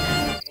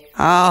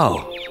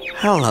 Oh,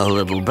 hello,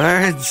 little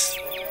birds.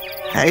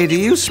 Hey, do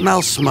you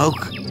smell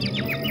smoke?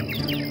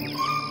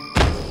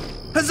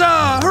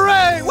 Huzzah!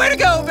 Hooray! Way to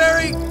go,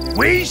 Barry!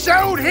 We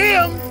showed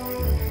him!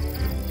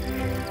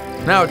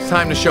 Now it's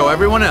time to show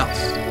everyone else.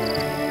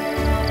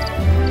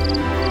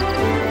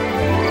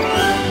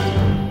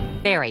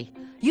 Barry,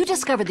 you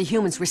discovered the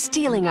humans were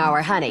stealing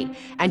our honey,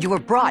 and you were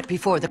brought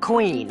before the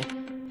Queen.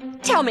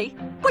 Tell me,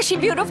 was she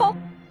beautiful?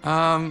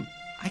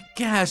 I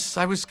guess.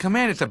 I was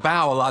commanded to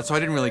bow a lot, so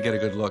I didn't really get a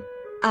good look.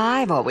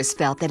 I've always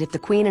felt that if the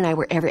Queen and I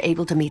were ever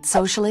able to meet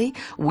socially,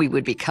 we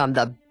would become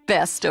the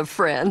best of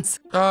friends.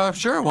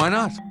 Sure, why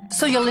not?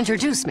 So you'll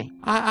introduce me?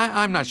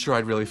 I'm not sure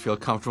I'd really feel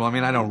comfortable. I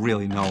mean, I don't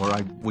really know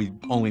her. We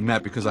only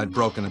met because I'd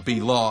broken a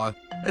bee law.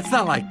 It's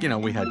not like,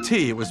 we had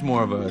tea. It was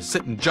more of a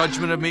sit in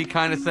judgment of me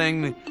kind of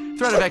thing. The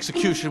threat of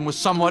execution was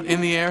somewhat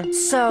in the air.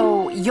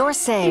 So you're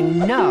saying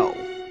no?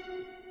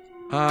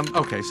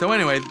 Okay, so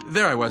anyway,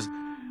 there I was,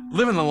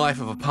 living the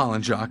life of a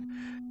pollen jock.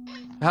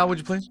 Hal, would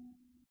you please?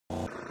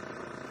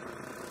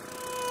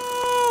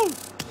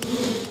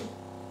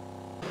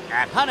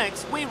 At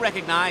Hunnix, we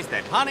recognize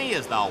that honey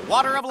is the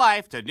water of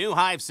life to New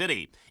Hive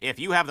City. If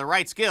you have the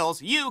right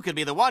skills, you could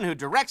be the one who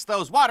directs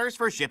those waters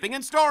for shipping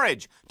and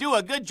storage. Do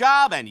a good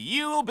job and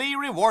you'll be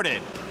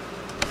rewarded.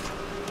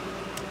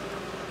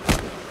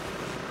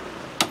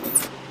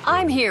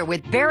 I'm here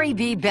with Barry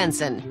B.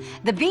 Benson,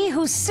 the bee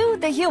who sued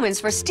the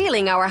humans for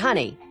stealing our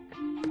honey.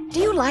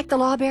 Do you like the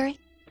law, Barry?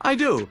 I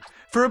do.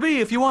 For a bee,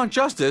 if you want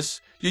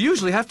justice, you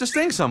usually have to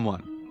sting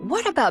someone.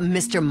 What about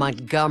Mr.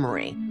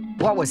 Montgomery?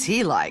 What was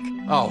he like?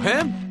 Oh,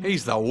 him?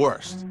 He's the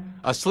worst.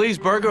 A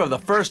sleazeburger of the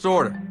first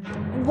order.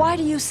 Why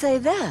do you say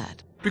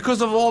that?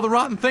 Because of all the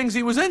rotten things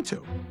he was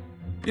into.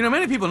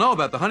 Many people know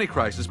about the honey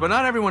crisis, but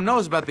not everyone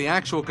knows about the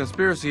actual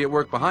conspiracy at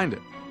work behind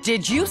it.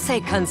 Did you say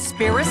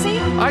conspiracy?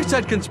 I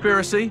said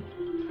conspiracy.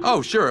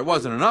 Oh, sure, it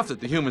wasn't enough that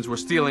the humans were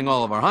stealing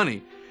all of our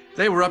honey.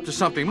 They were up to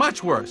something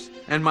much worse,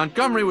 and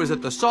Montgomery was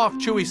at the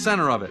soft, chewy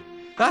center of it.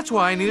 That's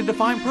why I needed to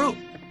find proof.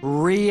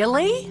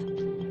 Really?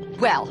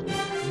 Well,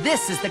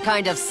 this is the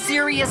kind of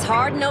serious,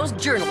 hard-nosed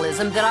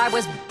journalism that I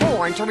was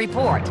born to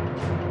report.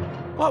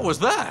 What was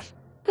that?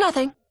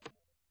 Nothing.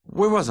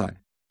 Where was I?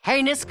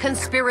 Heinous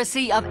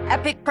conspiracy of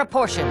epic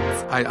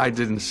proportions. I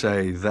didn't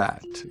say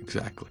that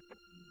exactly.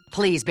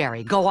 Please,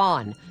 Barry, go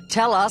on.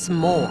 Tell us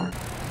more.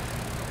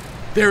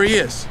 There he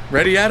is.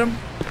 Ready, Adam?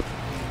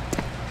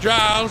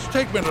 Giles,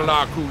 take me to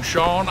La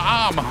Couchon.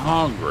 I'm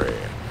hungry.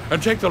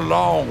 And take the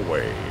long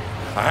way.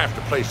 I have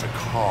to place a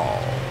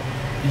call.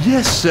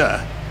 Yes,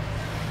 sir.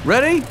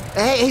 Ready?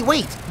 Hey,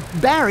 wait.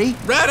 Barry.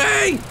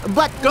 Ready!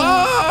 But...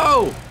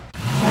 Go!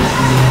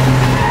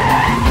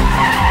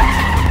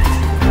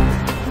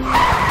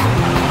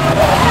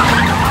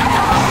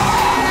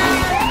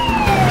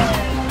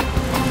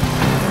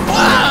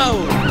 Wow!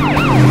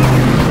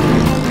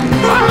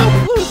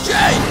 Wow, Blue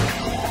Jay!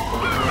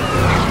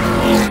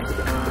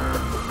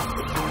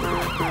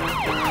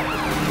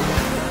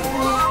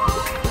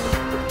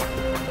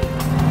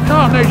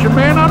 Carnation,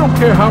 man, I don't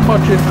care how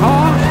much it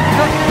costs.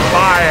 Just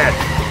buy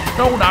it.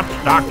 Don't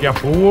upstock, you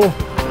fool.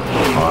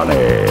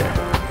 Honey.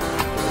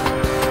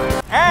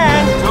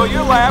 And to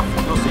your left,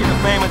 you'll see the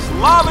famous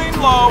Loving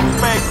Loaves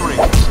Bakery.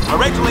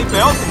 Originally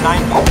built in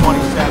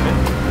 1927.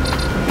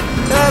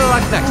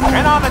 Like next.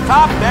 And on the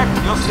top deck,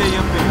 you'll see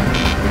a bee.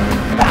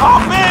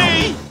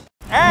 Coffee!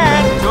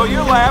 And to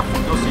your left,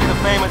 you'll see the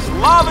famous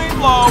Loving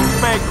Loaves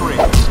Bakery.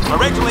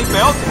 Originally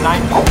built in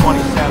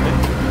 1927.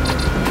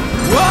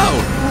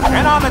 Whoa!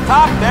 And on the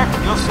top deck,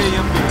 you'll see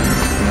a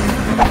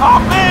bee.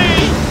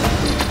 Coffee!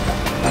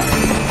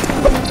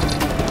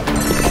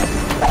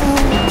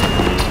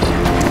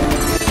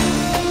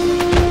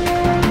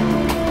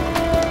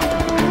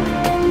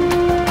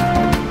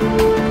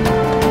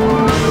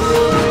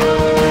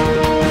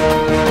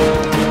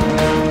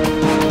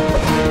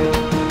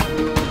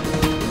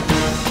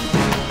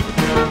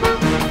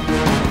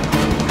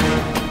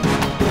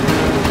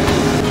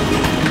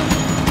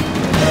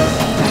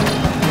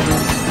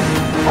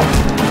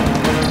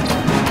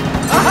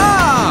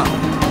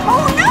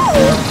 Oh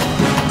no!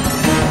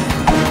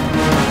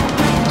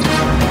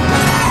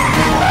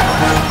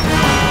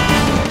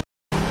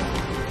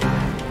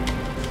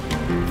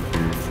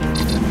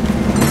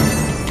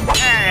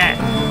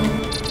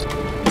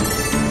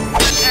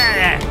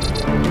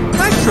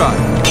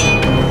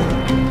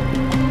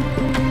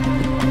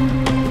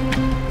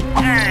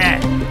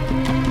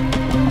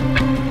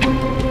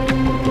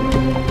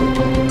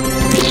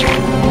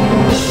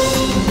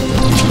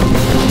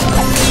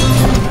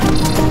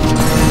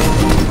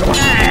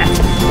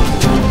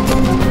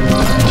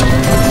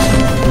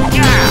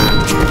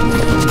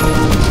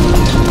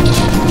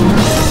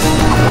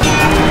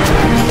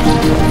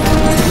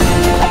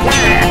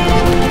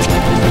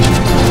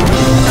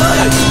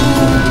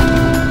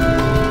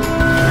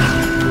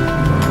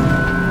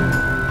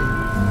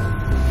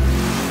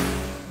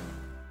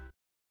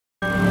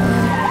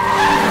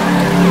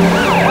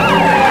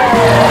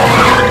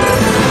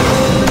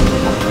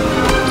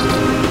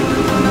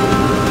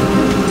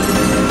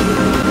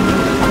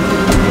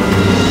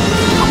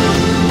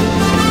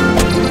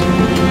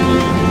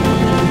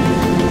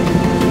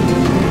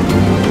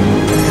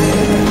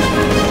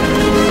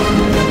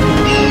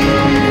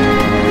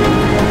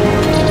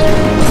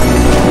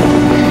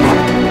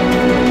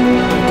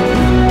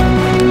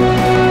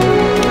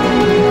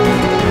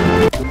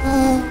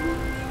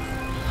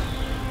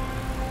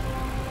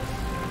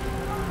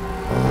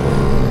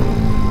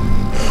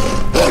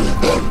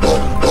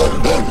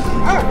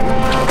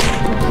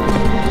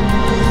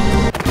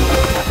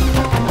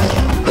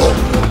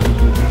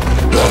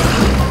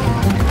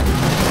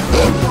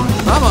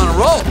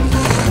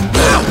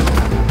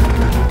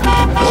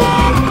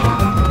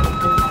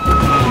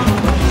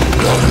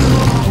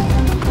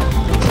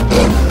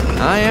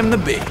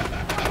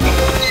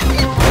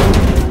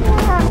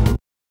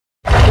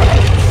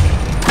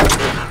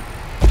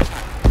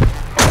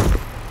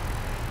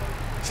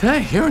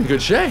 Hey, you're in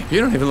good shape.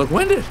 You don't even look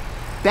winded.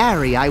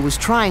 Barry, I was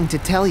trying to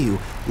tell you.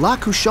 La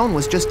Couchon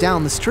was just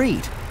down the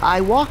street.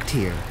 I walked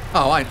here.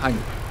 Oh, I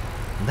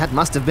That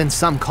must have been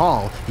some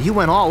call. You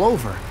went all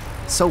over.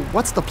 So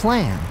what's the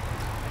plan?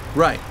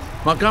 Right.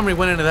 Montgomery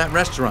went into that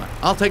restaurant.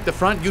 I'll take the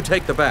front, you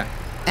take the back.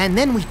 And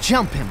then we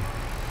jump him.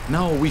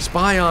 No, we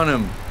spy on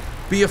him.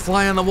 Be a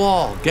fly on the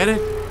wall. Get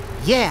it?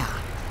 Yeah.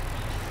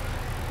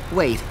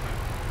 Wait.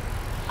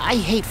 I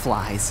hate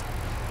flies.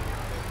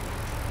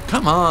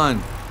 Come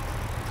on.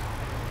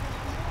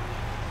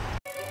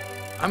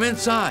 I'm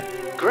inside.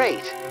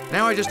 Great.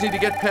 Now I just need to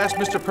get past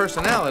Mr.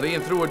 Personality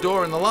and through a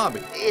door in the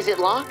lobby. Is it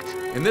locked?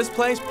 In this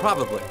place,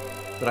 probably.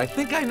 But I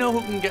think I know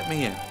who can get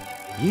me in.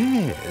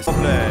 Yes.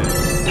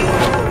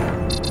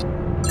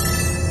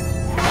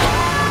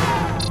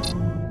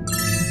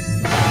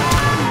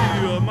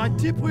 My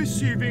tip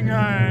receiving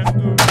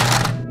hand.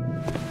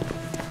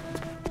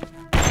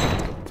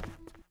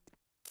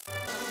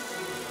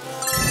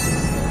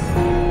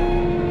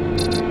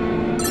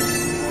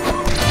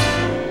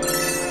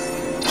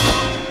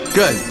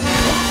 Good.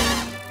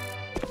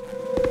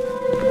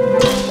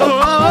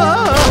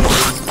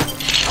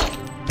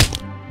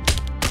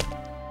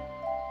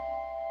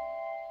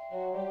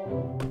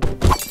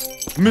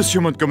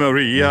 Monsieur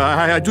Montgomery,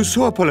 I do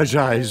so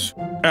apologize.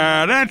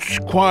 That's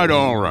quite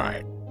all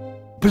right.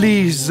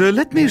 Please,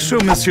 let me show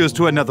messieurs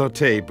to another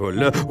table,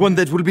 one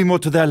that will be more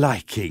to their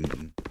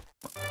liking.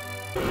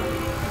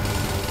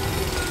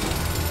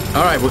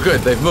 All right, we're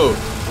good. They've moved.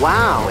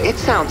 Wow, it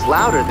sounds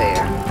louder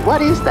there.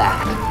 What is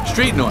that?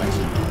 Street noise.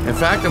 In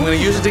fact, I'm going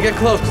to use it to get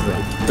close to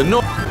them. The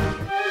noise.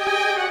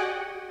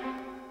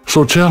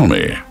 So tell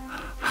me,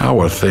 how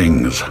are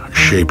things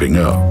shaping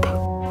up?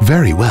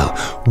 Very well.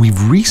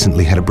 We've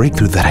recently had a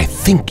breakthrough that I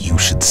think you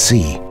should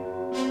see.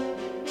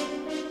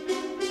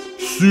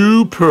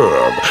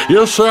 Superb.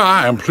 Yes, sir,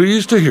 I am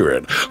pleased to hear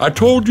it. I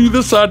told you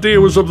this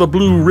idea was of the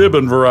blue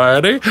ribbon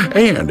variety,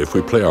 and if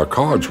we play our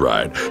cards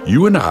right,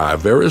 you and I,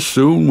 very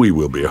soon, we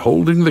will be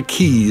holding the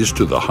keys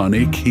to the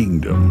Honey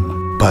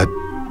Kingdom. But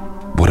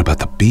what about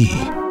the bee?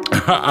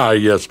 Ah,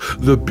 yes,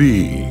 the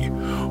bee.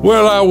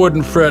 Well, I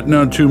wouldn't fret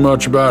none too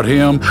much about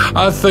him.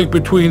 I think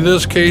between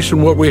this case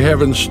and what we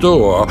have in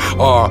store,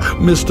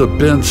 Mr.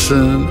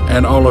 Benson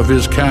and all of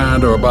his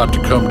kind are about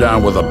to come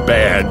down with a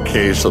bad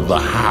case of the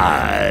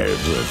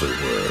hives, as it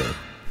were.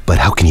 But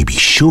how can you be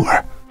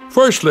sure?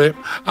 Firstly,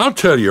 I'll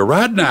tell you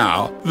right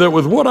now that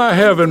with what I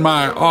have in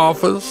my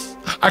office,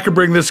 I can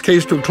bring this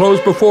case to a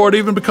close before it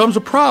even becomes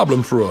a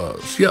problem for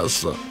us. Yes,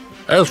 sir.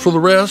 As for the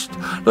rest,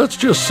 let's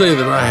just say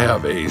that I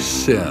have a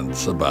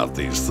sense about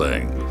these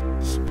things.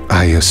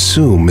 I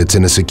assume it's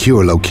in a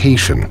secure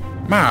location.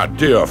 My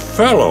dear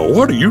fellow,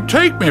 what do you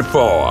take me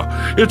for?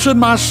 It's in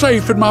my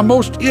safe in my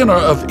most inner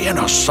of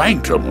inner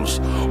sanctums.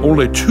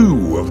 Only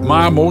two of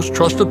my most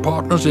trusted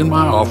partners in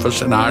my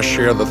office and I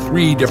share the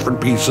 3 different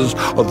pieces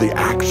of the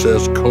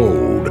access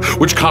code,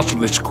 which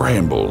constantly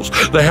scrambles.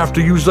 They have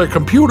to use their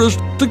computers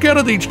to get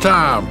it each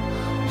time.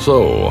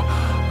 So,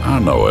 I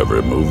know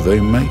every move they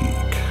make.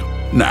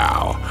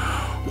 Now,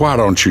 why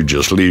don't you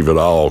just leave it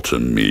all to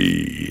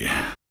me?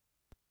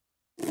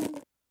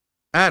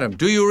 Adam,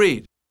 do you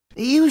read?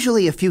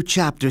 Usually a few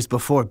chapters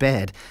before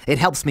bed. It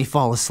helps me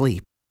fall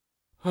asleep.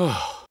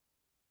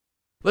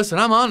 Listen,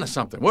 I'm on to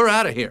something. We're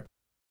out of here.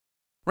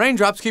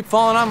 Raindrops keep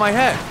falling on my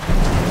head.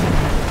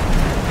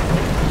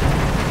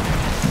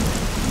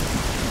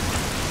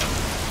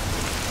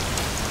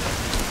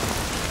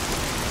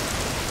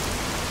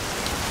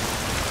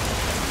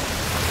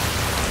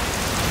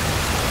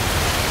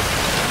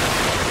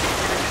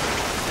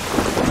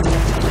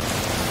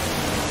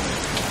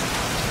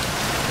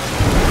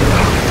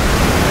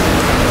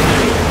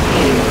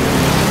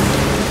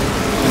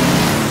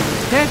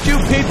 Can't you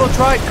people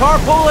try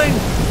carpooling?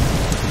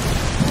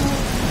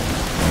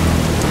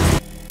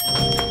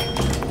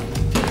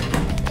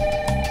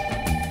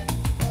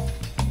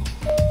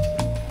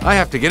 I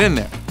have to get in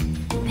there.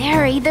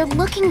 Barry, they're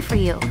looking for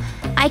you.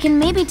 I can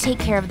maybe take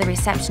care of the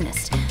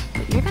receptionist,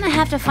 but you're gonna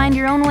have to find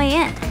your own way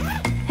in.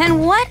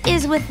 And what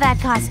is with that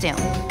costume?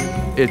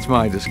 It's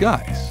my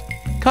disguise.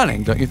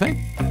 Cunning, don't you think?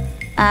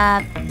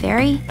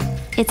 Barry,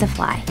 it's a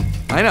fly.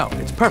 I know,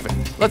 it's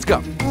perfect. Let's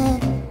go.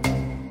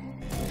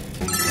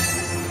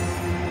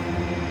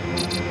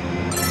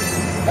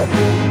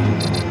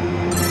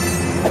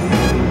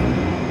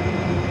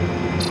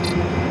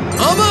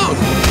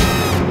 Almost!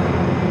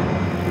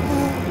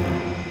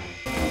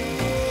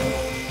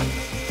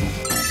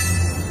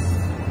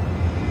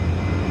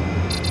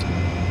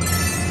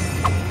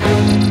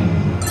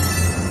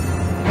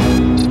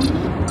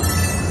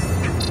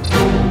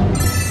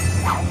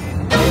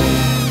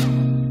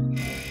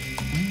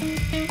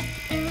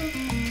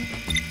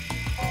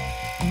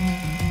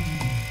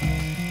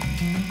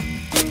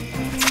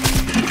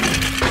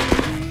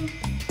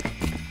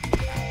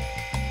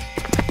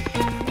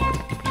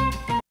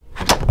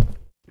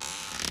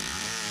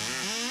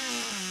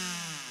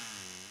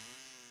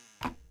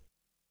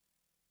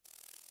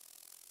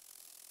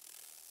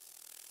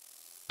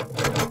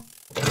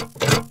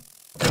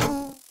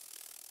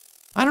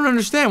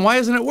 understand. Why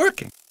isn't it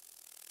working?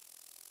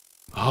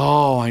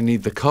 Oh, I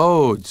need the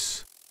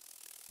codes.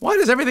 Why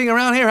does everything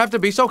around here have to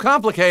be so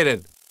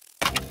complicated?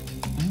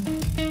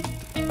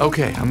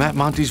 Okay, I'm at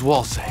Monty's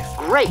wall safe.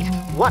 Great.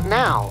 What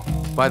now?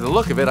 By the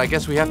look of it, I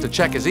guess we have to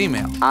check his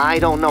email. I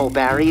don't know,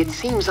 Barry. It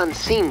seems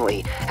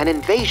unseemly. An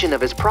invasion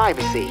of his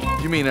privacy.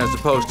 You mean as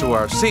opposed to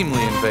our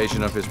seemly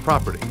invasion of his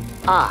property?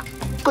 Ah,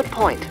 good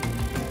point.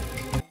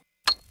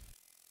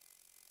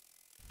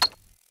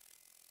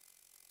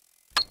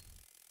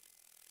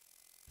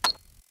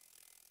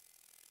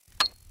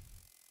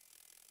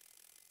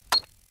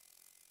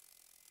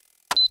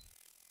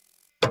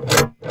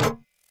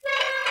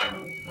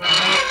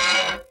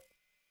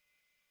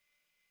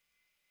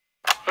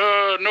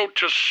 Note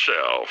to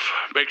self.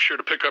 Make sure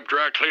to pick up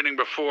dry cleaning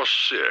before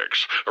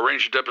 6.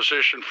 Arrange a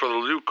deposition for the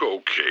Luco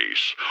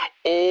case.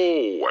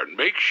 Oh, and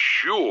make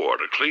sure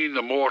to clean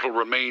the mortal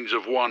remains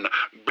of one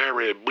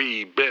Barry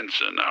B.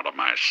 Benson out of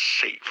my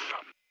safe.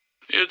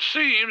 It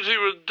seems he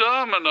was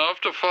dumb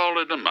enough to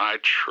fall into my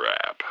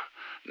trap.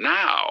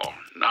 Now,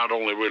 not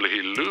only will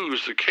he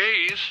lose the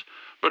case,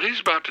 but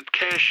he's about to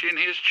cash in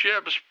his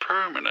chips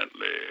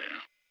permanently.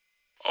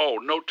 Oh,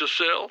 note to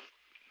self.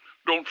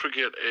 Don't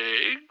forget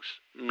eggs,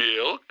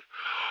 milk,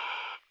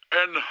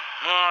 and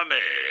honey.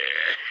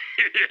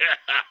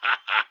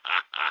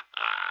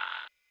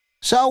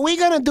 So we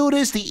gonna do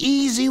this the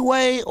easy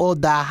way or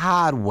the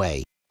hard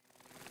way?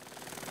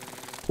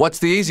 What's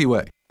the easy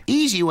way?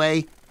 Easy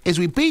way is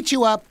we beat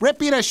you up, rip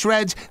you to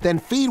shreds, then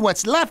feed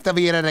what's left of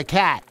you to the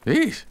cat.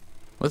 Jeez,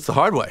 what's the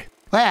hard way?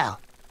 Well,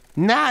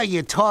 now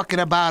you're talking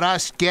about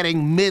us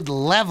getting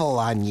mid-level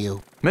on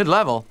you.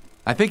 Mid-level?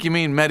 I think you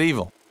mean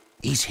medieval.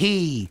 Is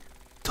he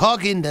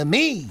talking to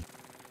me?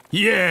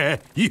 Yeah,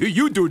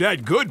 you do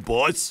that good,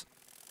 boss.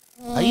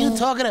 Are you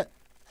talking to...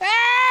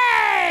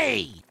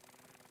 Hey!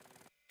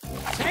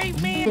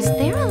 Save me! Is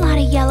there a lot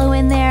of yellow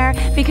in there?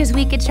 Because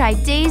we could try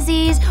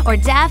daisies or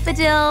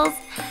daffodils.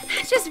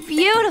 Just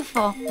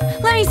beautiful.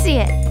 Let me see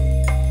it.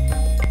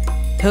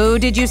 Who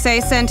did you say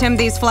sent him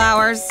these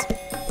flowers?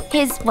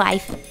 His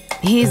wife.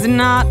 He's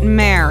not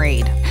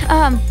married.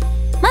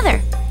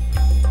 Mother.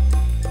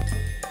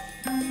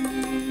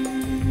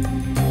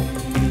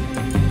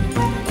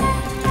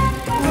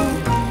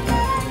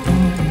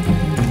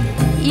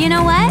 You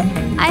know what?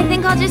 I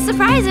think I'll just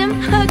surprise him.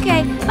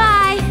 Okay,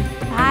 bye.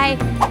 Bye.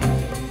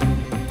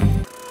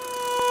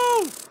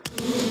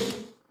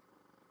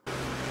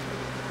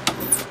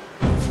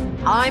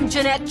 I'm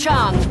Jeanette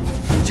Chung.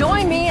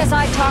 Join me as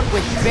I talk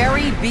with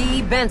Barry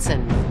B.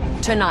 Benson.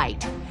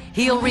 Tonight,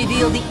 he'll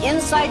reveal the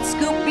inside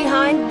scoop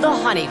behind the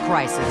honey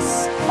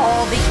crisis.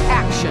 All the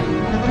action,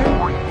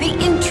 the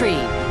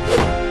intrigue,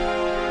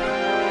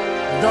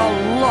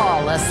 the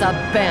lawless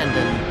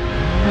abandon.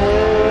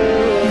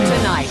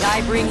 Tonight,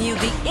 I bring you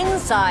the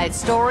inside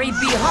story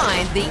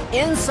behind the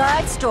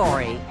inside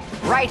story.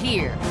 Right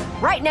here,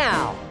 right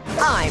now.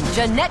 I'm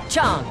Jeanette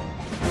Chung.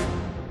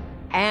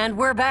 And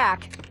we're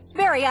back.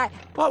 Barry,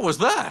 What was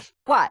that?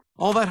 What?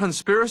 All that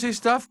conspiracy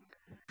stuff?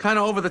 Kind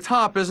of over the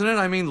top, isn't it?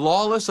 I mean,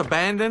 lawless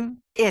abandon?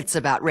 It's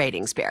about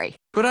ratings, Barry.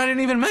 But I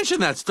didn't even mention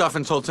that stuff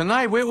until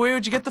tonight.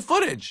 Where'd you get the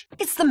footage?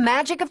 It's the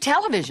magic of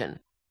television.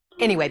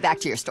 Anyway, back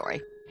to your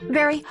story.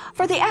 Barry,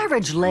 for the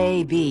average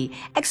lay bee,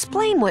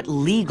 explain what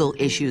legal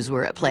issues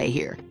were at play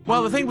here.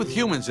 Well, the thing with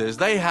humans is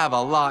they have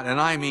a lot,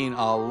 and I mean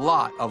a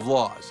lot, of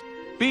laws.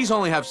 Bees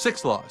only have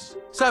 6 laws.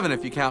 7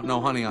 if you count no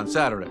honey on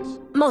Saturdays.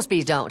 Most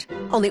bees don't.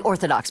 Only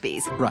orthodox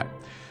bees. Right.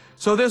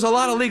 So there's a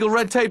lot of legal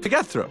red tape to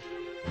get through.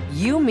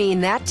 You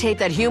mean that tape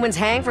that humans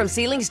hang from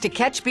ceilings to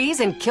catch bees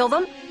and kill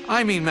them?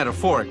 I mean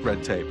metaphoric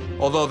red tape,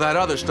 although that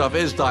other stuff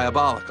is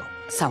diabolical.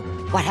 So,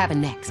 what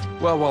happened next?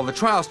 Well, while the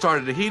trial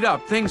started to heat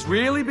up, things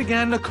really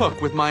began to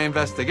cook with my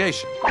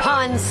investigation.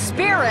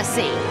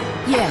 Conspiracy!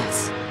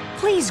 Yes.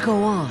 Please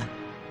go on.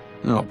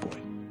 Oh, boy.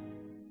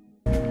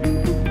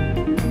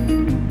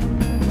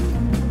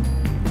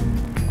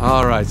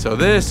 All right, so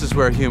this is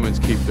where humans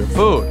keep their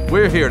food.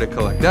 We're here to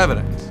collect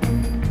evidence.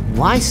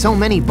 Why so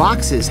many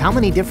boxes? How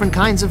many different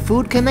kinds of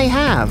food can they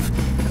have?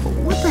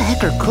 What the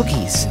heck are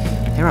cookies?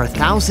 There are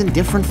 1,000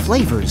 different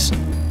flavors.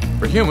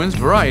 For humans,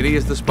 variety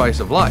is the spice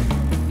of life.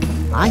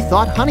 I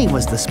thought honey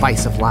was the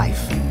spice of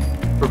life.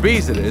 For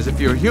bees it is.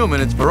 If you're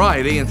human, it's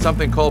variety and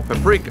something called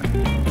paprika.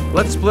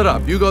 Let's split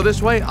up. You go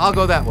this way, I'll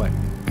go that way.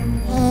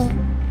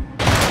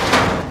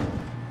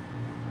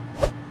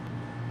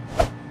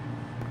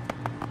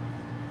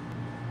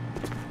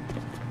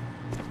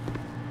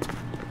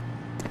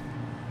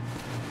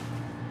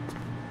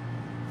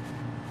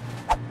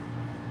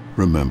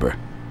 Remember,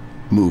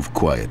 move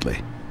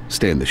quietly.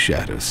 Stay in the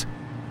shadows.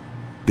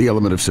 The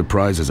element of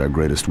surprise is our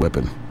greatest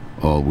weapon.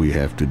 All we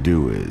have to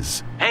do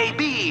is... Hey,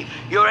 B,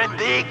 you're in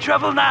big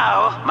trouble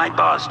now. My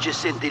boss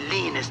just sent the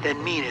leanest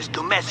and meanest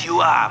to mess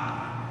you up.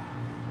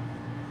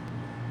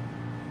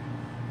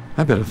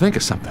 I better think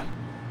of something.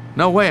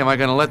 No way am I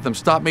going to let them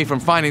stop me from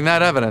finding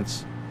that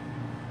evidence.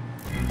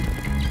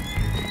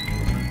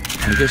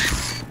 I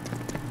guess...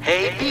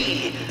 Hey,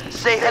 B,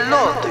 say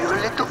hello to your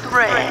little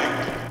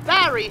friend.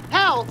 Barry,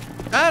 help!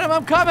 Adam,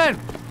 I'm coming!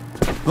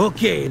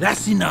 Okay,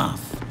 that's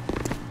enough.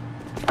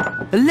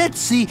 Let's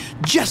see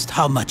just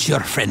how much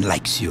your friend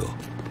likes you.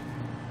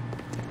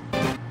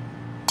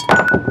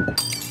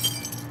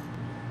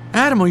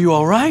 Adam, are you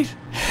all right?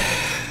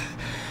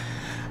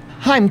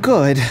 I'm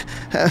good.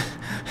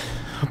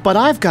 But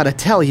I've got to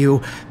tell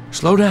you...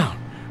 Slow down.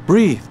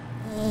 Breathe.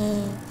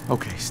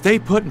 Okay, stay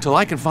put until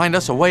I can find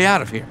us a way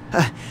out of here.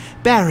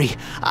 Barry,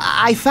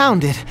 I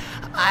found it.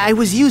 I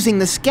was using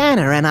the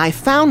scanner and I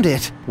found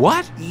it.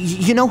 What?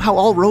 You know how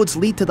all roads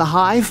lead to the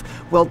hive?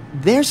 Well,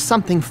 there's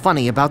something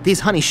funny about these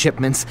honey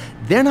shipments.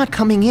 They're not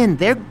coming in,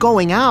 they're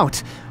going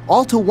out.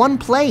 All to one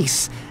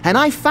place. And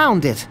I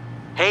found it.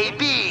 Hey,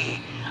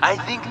 Bee, I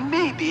think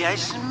maybe I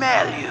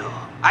smell you.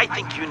 I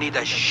think you need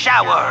a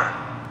shower.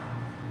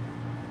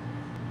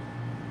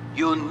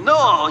 You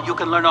know you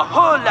can learn a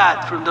whole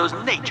lot from those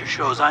nature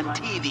shows on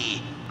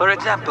TV. For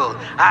example,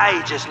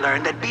 I just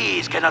learned that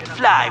bees cannot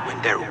fly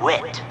when they're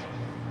wet.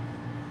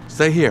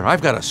 Stay here.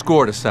 I've got a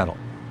score to settle.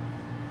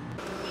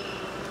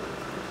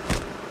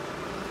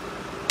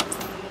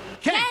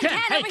 Ken,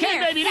 hey,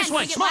 Ken, baby, this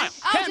way, smile.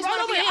 Ken, run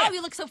over here. Oh,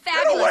 you look so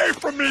fabulous. Get away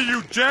from me,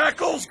 you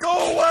jackals!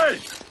 Go away!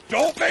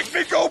 Don't make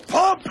me go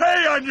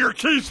Pompeii on your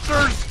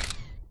keisters!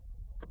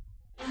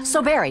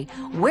 So, Barry,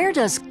 where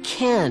does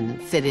Ken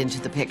fit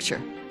into the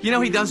picture? You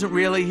know, he doesn't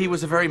really. He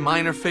was a very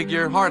minor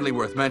figure, hardly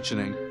worth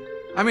mentioning.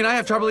 I mean, I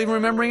have trouble even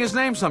remembering his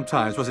name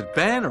sometimes. Was it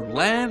Ben or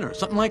Len or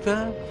something like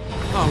that?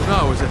 Oh,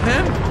 no, is it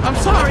him? I'm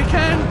sorry,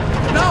 Ken!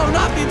 No,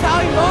 not the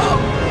Italian mob!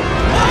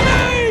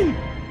 Mommy!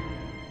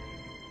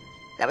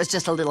 That was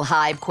just a little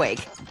hive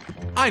quake.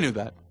 I knew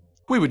that.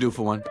 We would do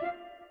for one.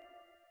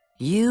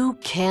 You,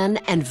 Ken,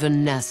 and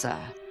Vanessa.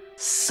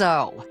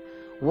 So,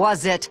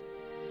 was it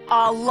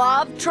a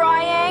love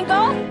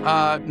triangle?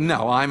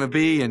 No, I'm a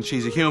bee and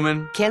she's a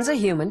human. Ken's a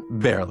human.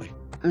 Barely.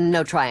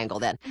 No triangle,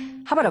 then.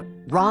 How about a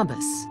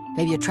rhombus?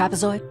 Maybe a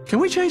trapezoid? Can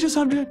we change the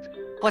subject?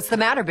 What's the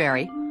matter,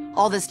 Barry?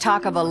 All this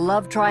talk of a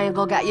love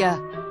triangle got you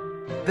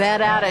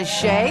bent out of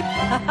shape?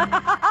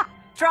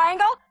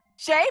 Triangle?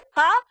 Shape?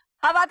 Huh?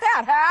 How about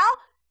that, Hal?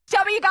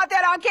 Tell me you got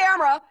that on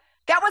camera.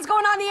 That one's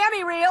going on the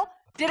Emmy reel.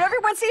 Did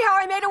everyone see how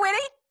I made a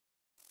witty?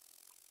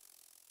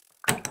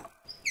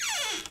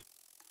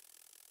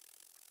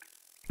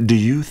 Do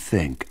you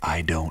think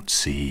I don't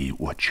see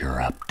what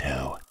you're up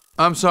to?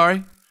 I'm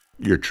sorry?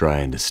 You're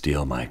trying to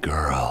steal my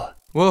girl.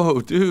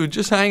 Whoa, dude,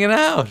 just hanging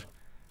out.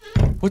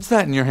 What's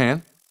that in your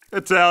hand?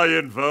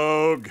 Italian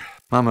Vogue.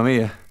 Mamma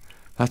mia,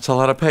 that's a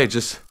lot of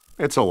pages.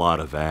 It's a lot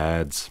of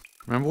ads.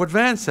 Remember what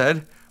Van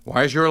said?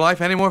 Why is your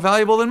life any more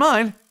valuable than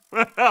mine?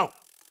 Well,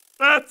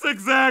 that's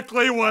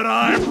exactly what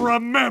I'm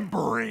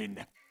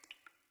remembering.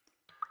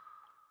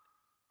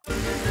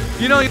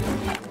 You know...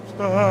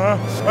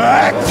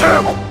 Act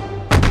 2!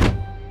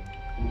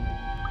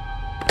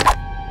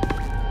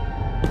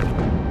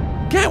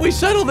 Can't we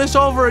settle this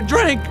over a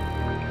drink?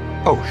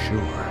 Oh,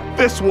 sure.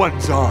 This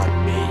one's on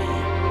me.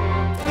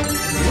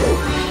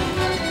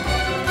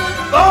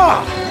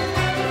 Ah!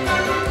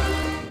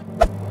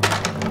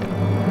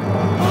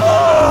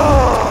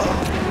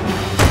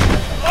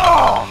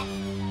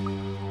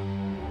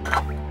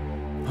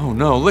 Oh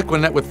no,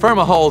 Liquinet with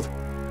Firmahold.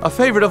 A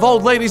favorite of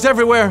old ladies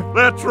everywhere.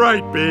 That's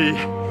right, B.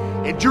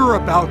 And you're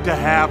about to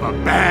have a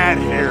bad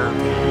hair.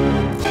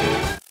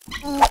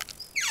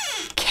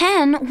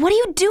 Ken, what are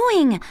you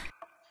doing?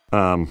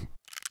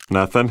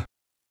 Nothing.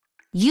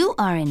 You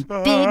are in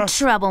big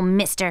trouble,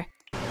 mister.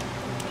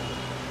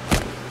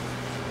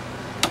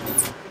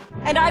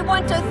 And I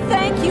want to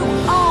thank you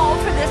all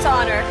for this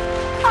honor.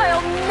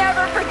 I'll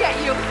never forget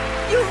you.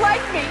 You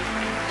like me.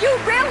 You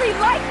really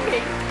like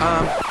me.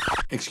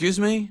 Excuse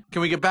me?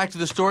 Can we get back to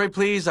the story,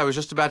 please? I was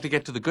just about to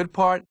get to the good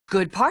part.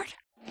 Good part?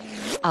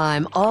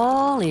 I'm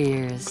all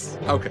ears.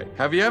 Okay.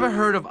 Have you ever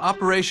heard of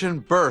Operation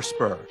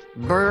Burr-Spur?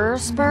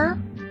 Burr-Spur?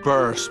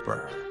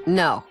 Burr-Spur.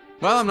 No.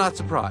 Well, I'm not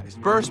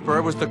surprised.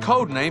 Burr-Spur was the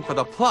code name for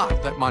the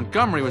plot that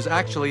Montgomery was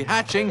actually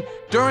hatching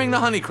during the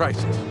honey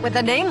crisis. With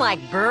a name like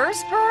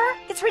Burr-Spur?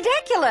 It's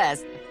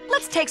ridiculous.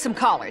 Let's take some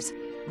callers.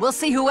 We'll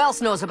see who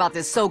else knows about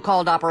this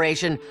so-called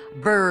Operation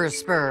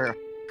Burr-Spur.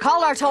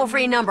 Call our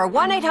toll-free number,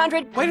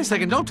 1-800... Wait a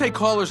second, don't take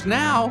callers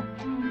now.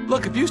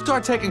 Look, if you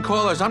start taking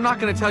callers, I'm not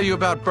going to tell you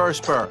about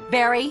Burr-Spur.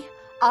 Barry,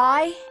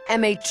 I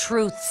am a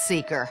truth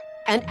seeker.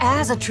 And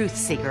as a truth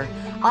seeker,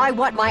 I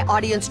want my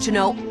audience to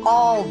know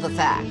all the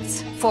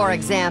facts. For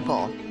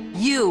example,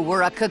 you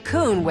were a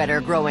cocoon wetter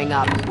growing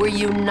up, were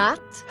you not?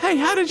 Hey,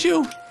 how did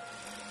you...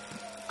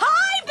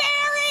 Hi,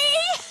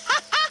 Barry!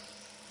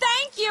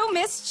 Thank you,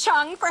 Miss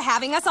Chung, for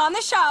having us on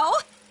the show.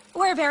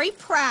 We're very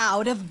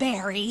proud of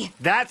Barry.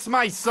 That's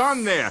my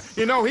son there.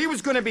 You know, he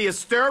was going to be a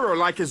stirrer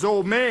like his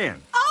old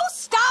man. Oh,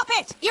 stop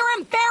it! You're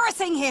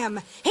embarrassing him.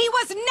 He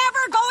was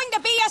never going to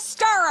be a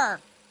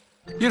stirrer.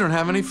 You don't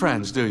have any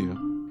friends, do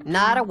you?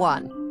 Not a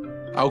one.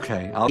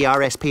 Okay, I'll...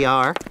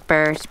 RSPR?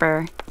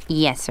 Burr-Spur.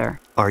 Yes, sir.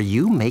 Are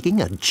you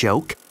making a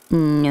joke?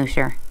 No,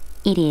 sir.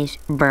 It is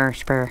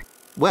Burr-Spur.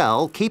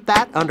 Well, keep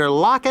that under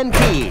lock and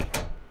key.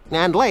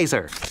 And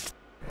laser.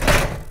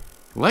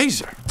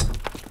 Laser?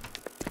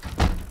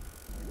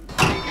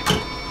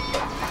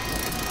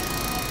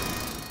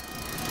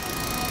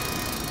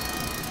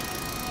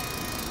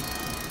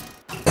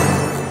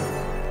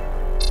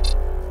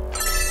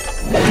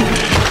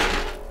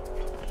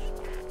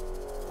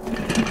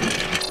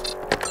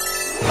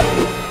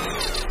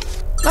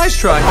 Nice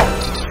try.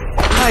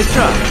 Nice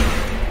try.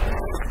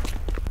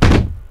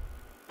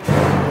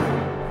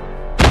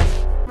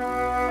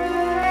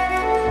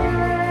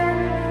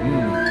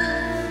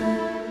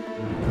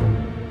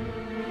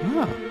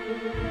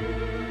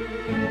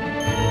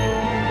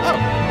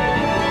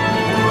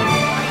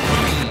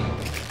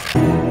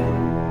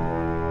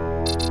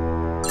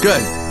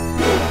 Good.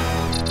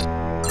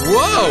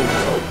 Whoa!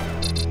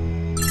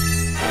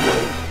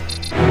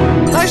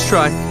 Nice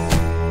try.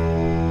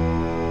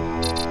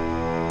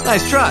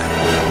 Nice try.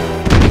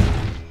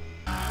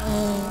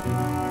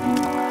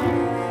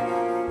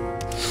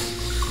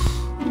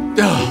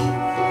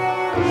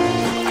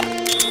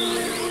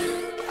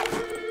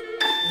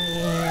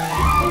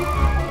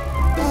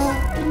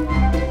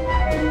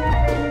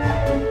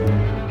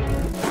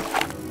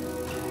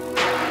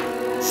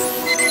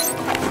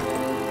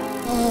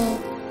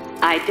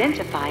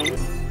 Identifying.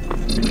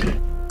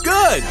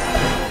 Good!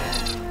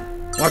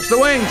 Watch the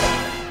wings.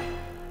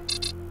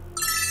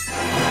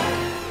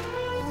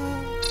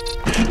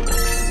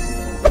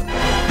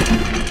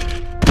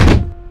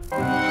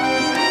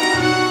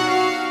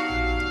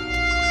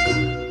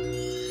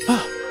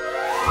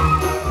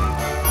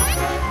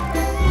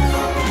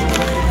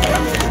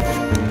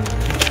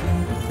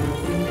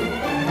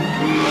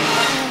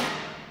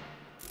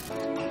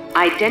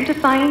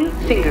 Identifying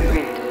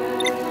fingerprint.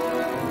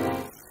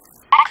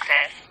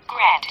 Access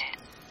granted.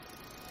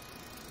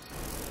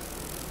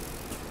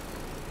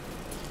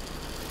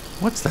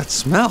 What's that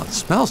smell? It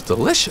smells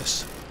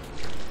delicious.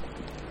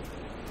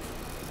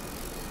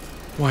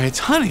 Why, it's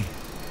honey.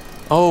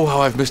 Oh,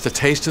 how I've missed a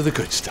taste of the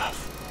good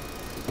stuff.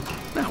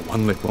 Now,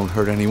 one lick won't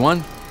hurt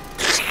anyone.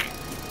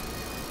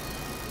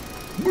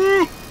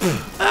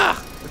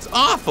 Ah, it's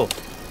awful.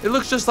 It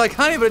looks just like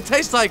honey, but it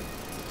tastes like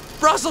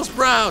Brussels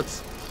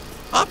sprouts.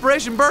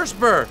 Operation Burst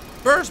Burr.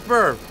 Burst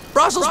Burr.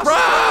 Brussels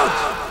sprouts!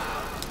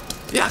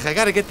 Yuck, I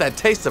gotta get that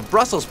taste of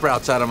Brussels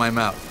sprouts out of my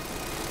mouth.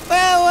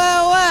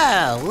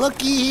 Well,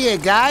 looky here,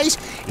 guys.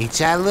 It's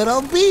our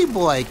little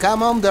bee-boy come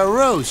home to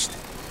roost.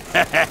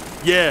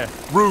 Yeah,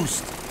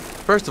 roost.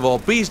 First of all,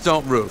 bees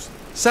don't roost.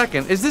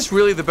 Second, is this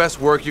really the best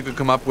work you could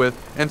come up with?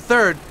 And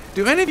third,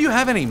 do any of you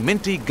have any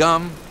minty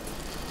gum?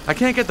 I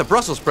can't get the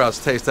Brussels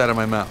sprouts taste out of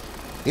my mouth.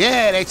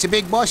 Yeah, that's the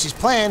big boss's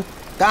plan.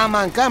 Don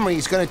Montgomery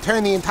is going to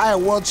turn the entire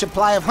world's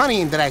supply of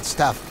honey into that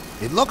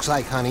stuff. It looks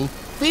like honey,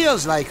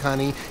 feels like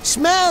honey,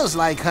 smells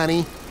like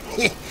honey,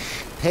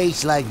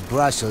 tastes like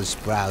Brussels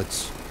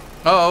sprouts.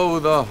 Oh,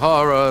 the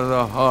horror,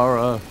 the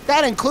horror.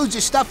 That includes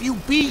the stuff you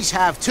bees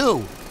have,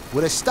 too.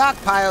 With the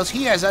stockpiles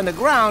he has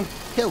underground,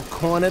 he'll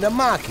corner the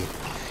market.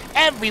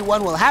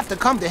 Everyone will have to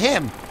come to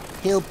him.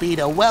 He'll be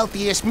the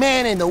wealthiest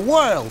man in the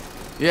world.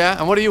 Yeah,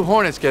 and what do you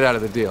hornets get out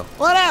of the deal?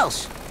 What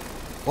else?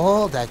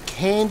 All the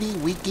candy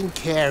we can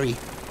carry.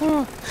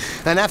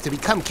 Enough to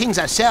become kings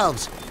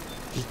ourselves.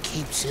 He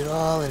keeps it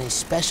all in his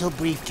special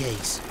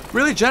briefcase.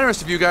 Really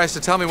generous of you guys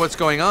to tell me what's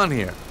going on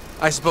here.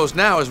 I suppose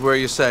now is where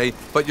you say,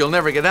 but you'll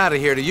never get out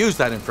of here to use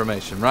that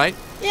information, right?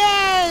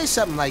 Yeah,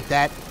 something like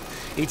that.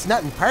 It's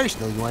nothing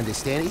personal, you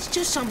understand. It's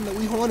just something that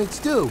we hornets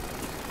do.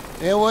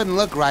 It wouldn't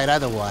look right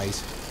otherwise.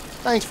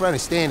 Thanks for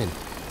understanding.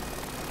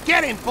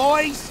 Get in,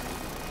 boys!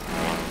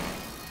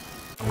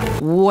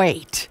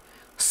 Wait.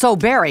 So,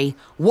 Barry,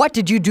 what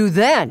did you do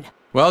then?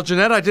 Well,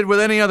 Jeanette, I did what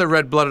any other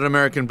red-blooded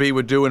American bee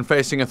would do when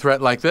facing a threat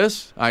like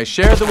this. I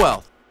shared the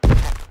wealth.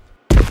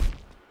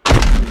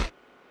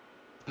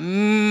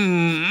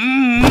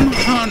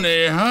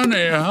 Honey,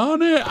 honey,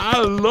 honey,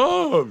 I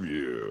love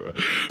you.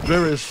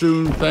 Very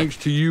soon, thanks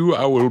to you,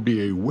 I will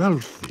be a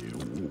wealthy,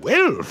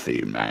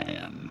 wealthy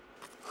man.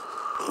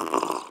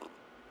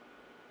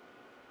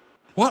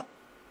 What?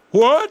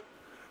 What?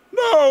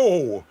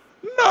 No!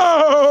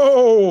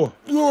 No!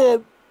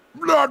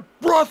 Not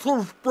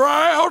Brussels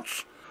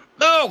sprouts!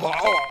 No!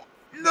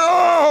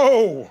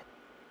 No!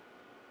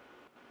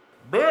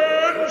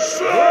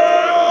 Benson!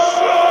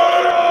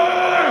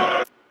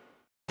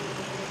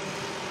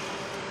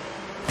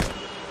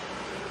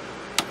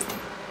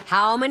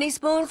 How many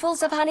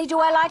spoonfuls of honey do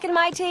I like in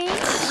my tea?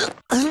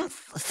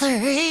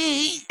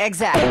 3.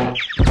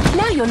 Exactly.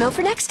 Now you'll know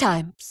for next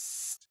time.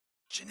 Psst.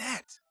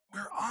 Jeanette,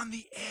 we're on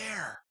the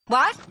air.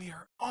 What? We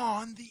are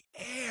on the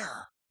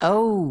air.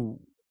 Oh.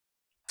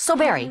 So,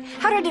 Barry,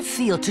 how did it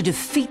feel to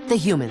defeat the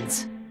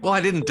humans? Well,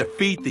 I didn't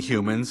defeat the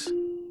humans.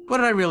 What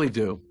did I really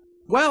do?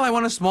 Well, I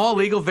won a small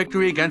legal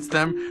victory against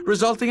them,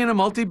 resulting in a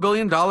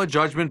multi-billion-dollar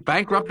judgment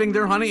bankrupting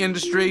their honey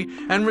industry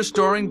and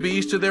restoring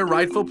bees to their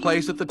rightful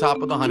place at the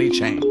top of the honey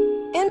chain.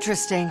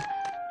 Interesting.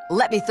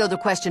 Let me throw the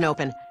question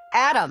open.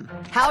 Adam,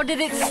 how did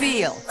it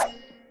feel?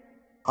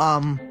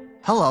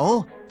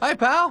 Hello? Hi,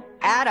 pal.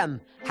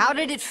 Adam, how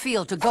did it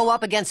feel to go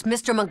up against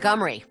Mr.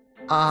 Montgomery?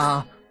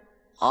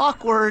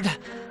 Awkward.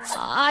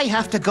 I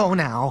have to go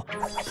now.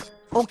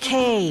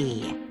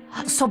 Okay.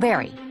 So,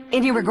 Barry,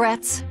 any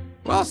regrets?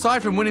 Well,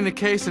 aside from winning the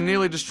case and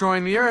nearly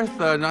destroying the Earth,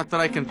 not that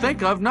I can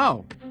think of,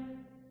 no.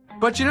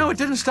 But you know, it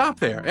didn't stop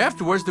there.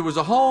 Afterwards, there was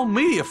a whole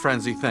media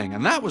frenzy thing,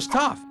 and that was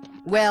tough.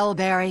 Well,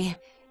 Barry,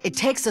 It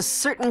takes a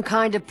certain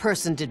kind of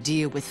person to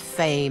deal with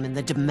fame and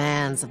the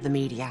demands of the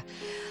media.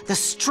 The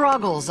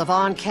struggles of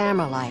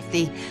on-camera life,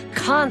 the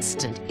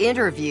constant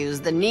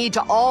interviews, the need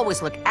to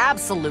always look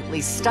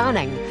absolutely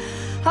stunning.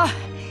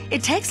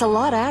 It takes a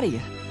lot out of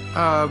you.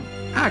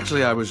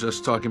 Actually, I was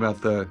just talking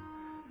about the...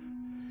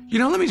 You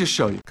know, let me just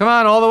show you. Come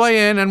on, all the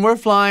way in, and we're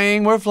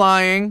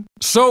flying.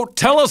 So,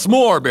 tell us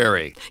more,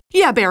 Barry.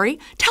 Yeah, Barry.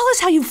 Tell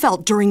us how you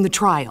felt during the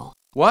trial.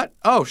 What?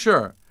 Oh,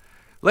 sure.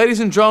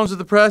 Ladies and drones of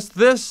the press,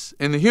 this,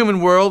 in the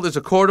human world, is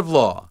a court of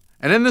law.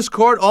 And in this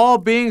court, all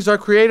beings are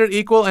created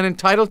equal and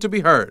entitled to be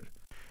heard.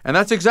 And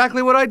that's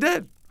exactly what I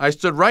did. I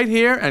stood right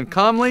here and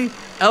calmly,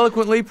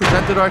 eloquently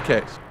presented our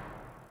case.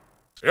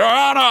 Your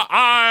Honor,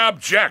 I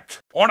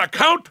object on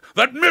account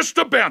that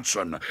Mr.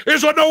 Benson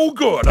is a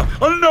no-good,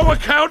 a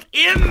no-account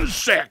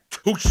insect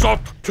who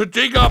sought to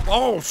dig up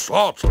all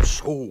sorts of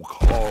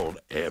so-called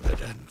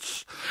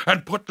evidence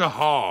and put to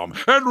harm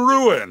and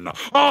ruin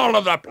all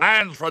of the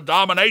plans for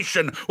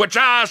domination which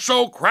I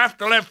so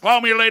craftily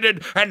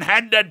formulated and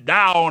handed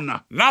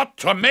down, not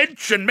to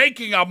mention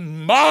making a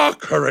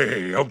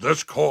mockery of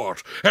this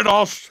court and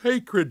our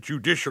sacred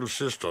judicial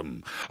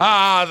system.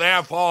 I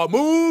therefore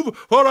move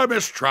for a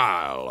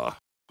mistrial.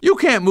 You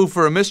can't move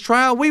for a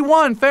mistrial. We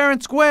won fair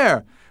and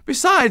square.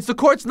 Besides, the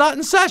court's not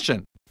in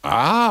session.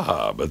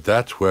 Ah, but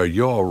that's where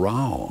you're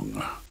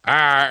wrong.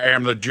 I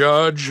am the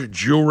judge,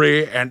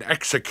 jury, and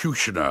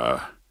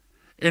executioner.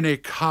 Any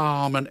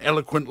calm and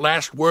eloquent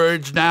last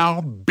words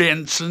now,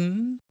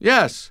 Benson?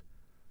 Yes.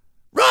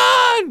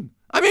 Run!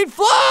 I mean,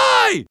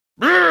 fly!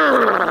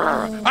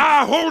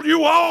 I hold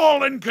you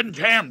all in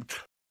contempt.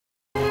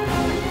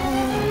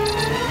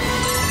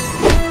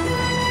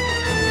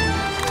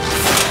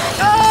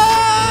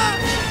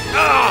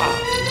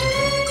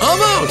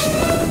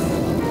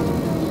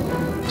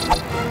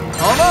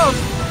 Almost!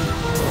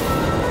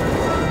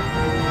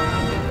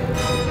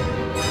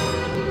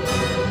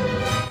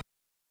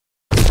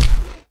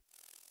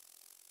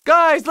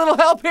 Guys, little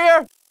help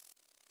here!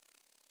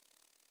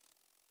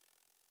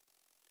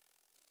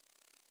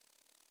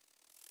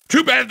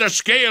 Too bad the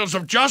scales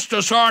of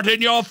justice aren't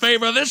in your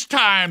favor this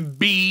time,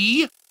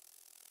 bee.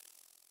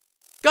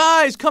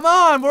 Guys, come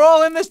on! We're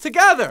all in this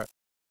together!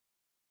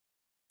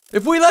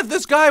 If we let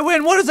this guy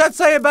win, what does that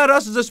say about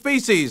us as a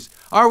species?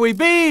 Are we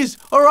bees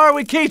or are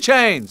we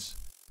keychains?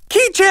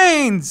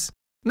 Keychains!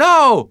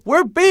 No,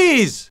 we're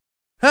bees!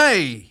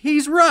 Hey,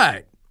 he's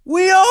right.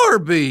 We are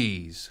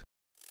bees.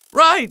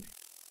 Right!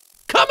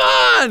 Come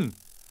on!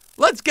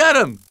 Let's get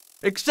him!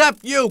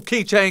 Except you,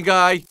 keychain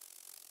guy.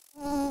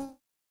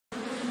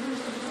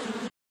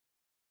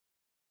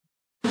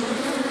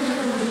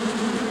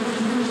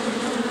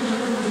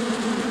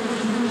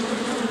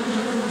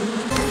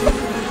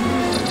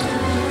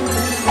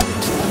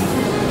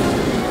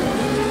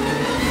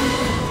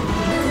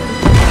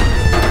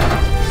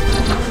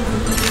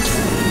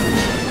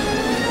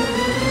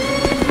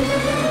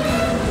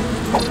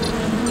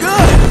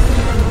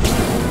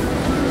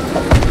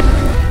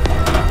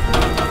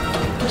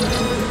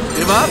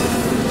 Up? Oh,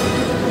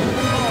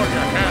 you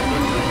had to.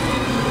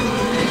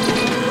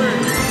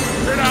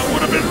 Then I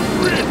would have been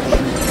rich.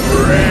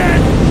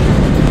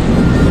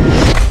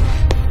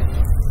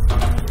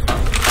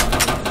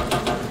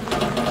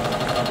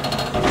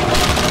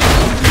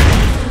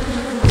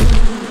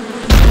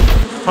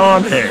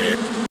 Honey.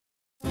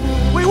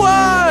 We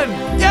won!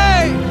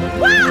 Yay!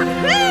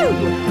 Wahoo!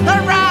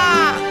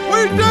 Hurrah! We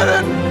did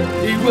it!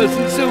 He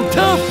wasn't so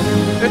tough.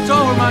 It's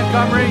over,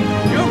 Montgomery.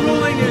 Your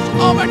ruling is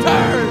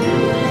overturned.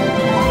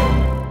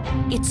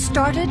 It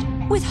started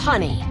with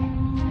honey,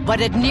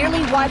 but it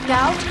nearly wiped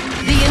out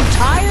the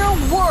entire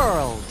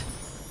world.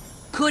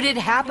 Could it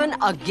happen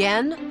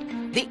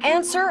again? The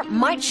answer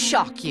might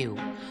shock you.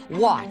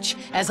 Watch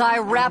as I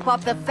wrap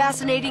up the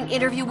fascinating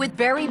interview with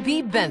Barry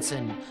B.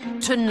 Benson.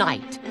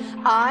 Tonight,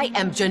 I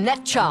am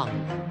Jeanette Chung.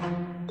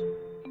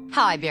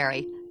 Hi,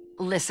 Barry.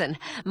 Listen,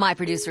 my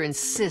producer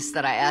insists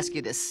that I ask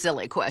you this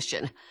silly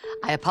question.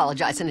 I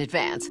apologize in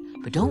advance,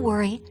 but don't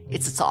worry,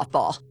 it's a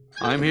softball.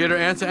 I'm here to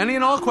answer any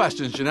and all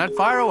questions, Jeanette.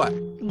 Fire away.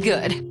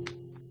 Good.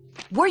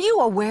 Were you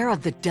aware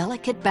of the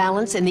delicate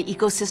balance in the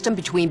ecosystem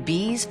between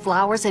bees,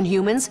 flowers, and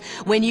humans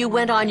when you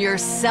went on your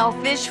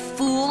selfish,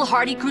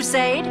 foolhardy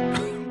crusade?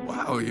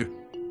 Wow, you're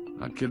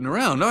not kidding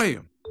around, are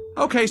you?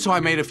 Okay, so I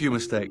made a few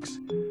mistakes.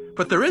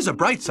 But there is a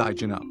bright side,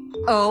 you know.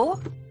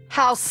 Oh?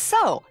 How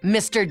so,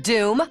 Mr.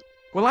 Doom?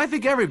 Well, I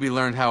think every bee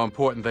learned how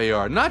important they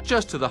are, not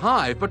just to the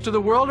hive, but to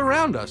the world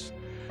around us.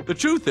 The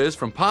truth is,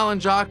 from pollen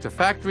jock to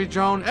factory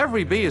drone,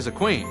 every bee is a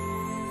queen.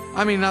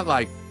 I mean, not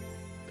like...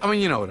 I mean,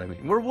 you know what I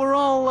mean. We're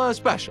all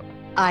special.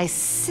 I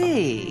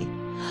see.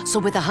 So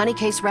with the honey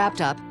case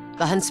wrapped up,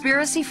 the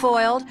conspiracy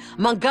foiled,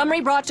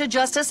 Montgomery brought to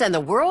justice, and the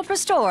world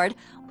restored,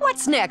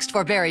 what's next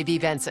for Barry B.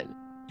 Benson?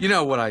 You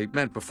know what I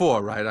meant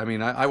before, right? I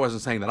mean, I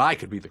wasn't saying that I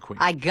could be the queen.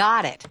 I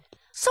got it.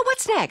 So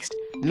what's next?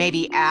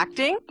 Maybe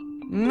acting?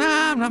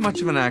 Nah, I'm not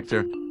much of an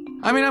actor.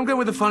 I mean, I'm good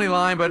with a funny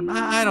line, but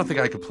I don't think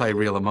I could play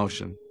real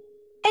emotion.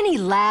 Any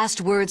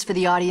last words for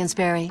the audience,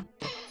 Barry?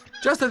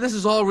 Just that this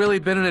has all really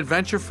been an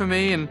adventure for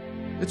me, and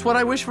It's what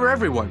I wish for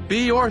everyone,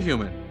 bee or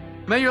human.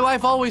 May your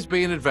life always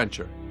be an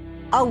adventure.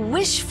 A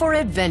wish for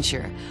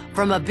adventure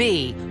from a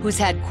bee who's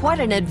had quite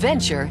an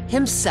adventure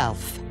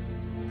himself.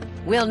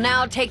 We'll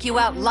now take you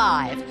out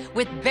live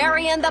with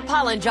Barry and the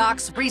Pollen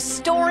Jocks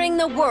restoring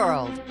the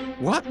world.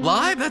 What?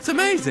 Live? That's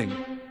amazing.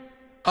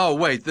 Oh,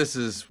 wait, this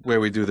is where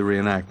we do the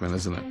reenactment,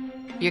 isn't it?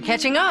 You're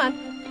catching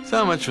on.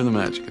 So much for the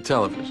magic of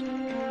television.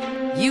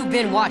 You've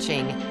been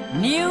watching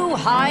New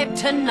Hive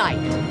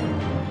Tonight.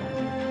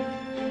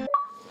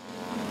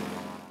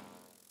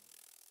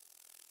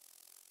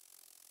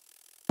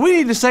 We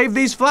need to save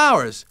these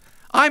flowers.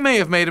 I may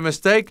have made a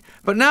mistake,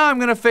 but now I'm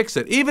going to fix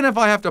it, even if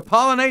I have to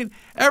pollinate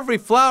every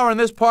flower in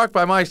this park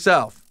by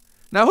myself.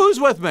 Now, who's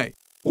with me?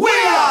 We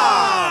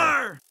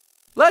are!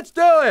 Let's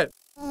do it!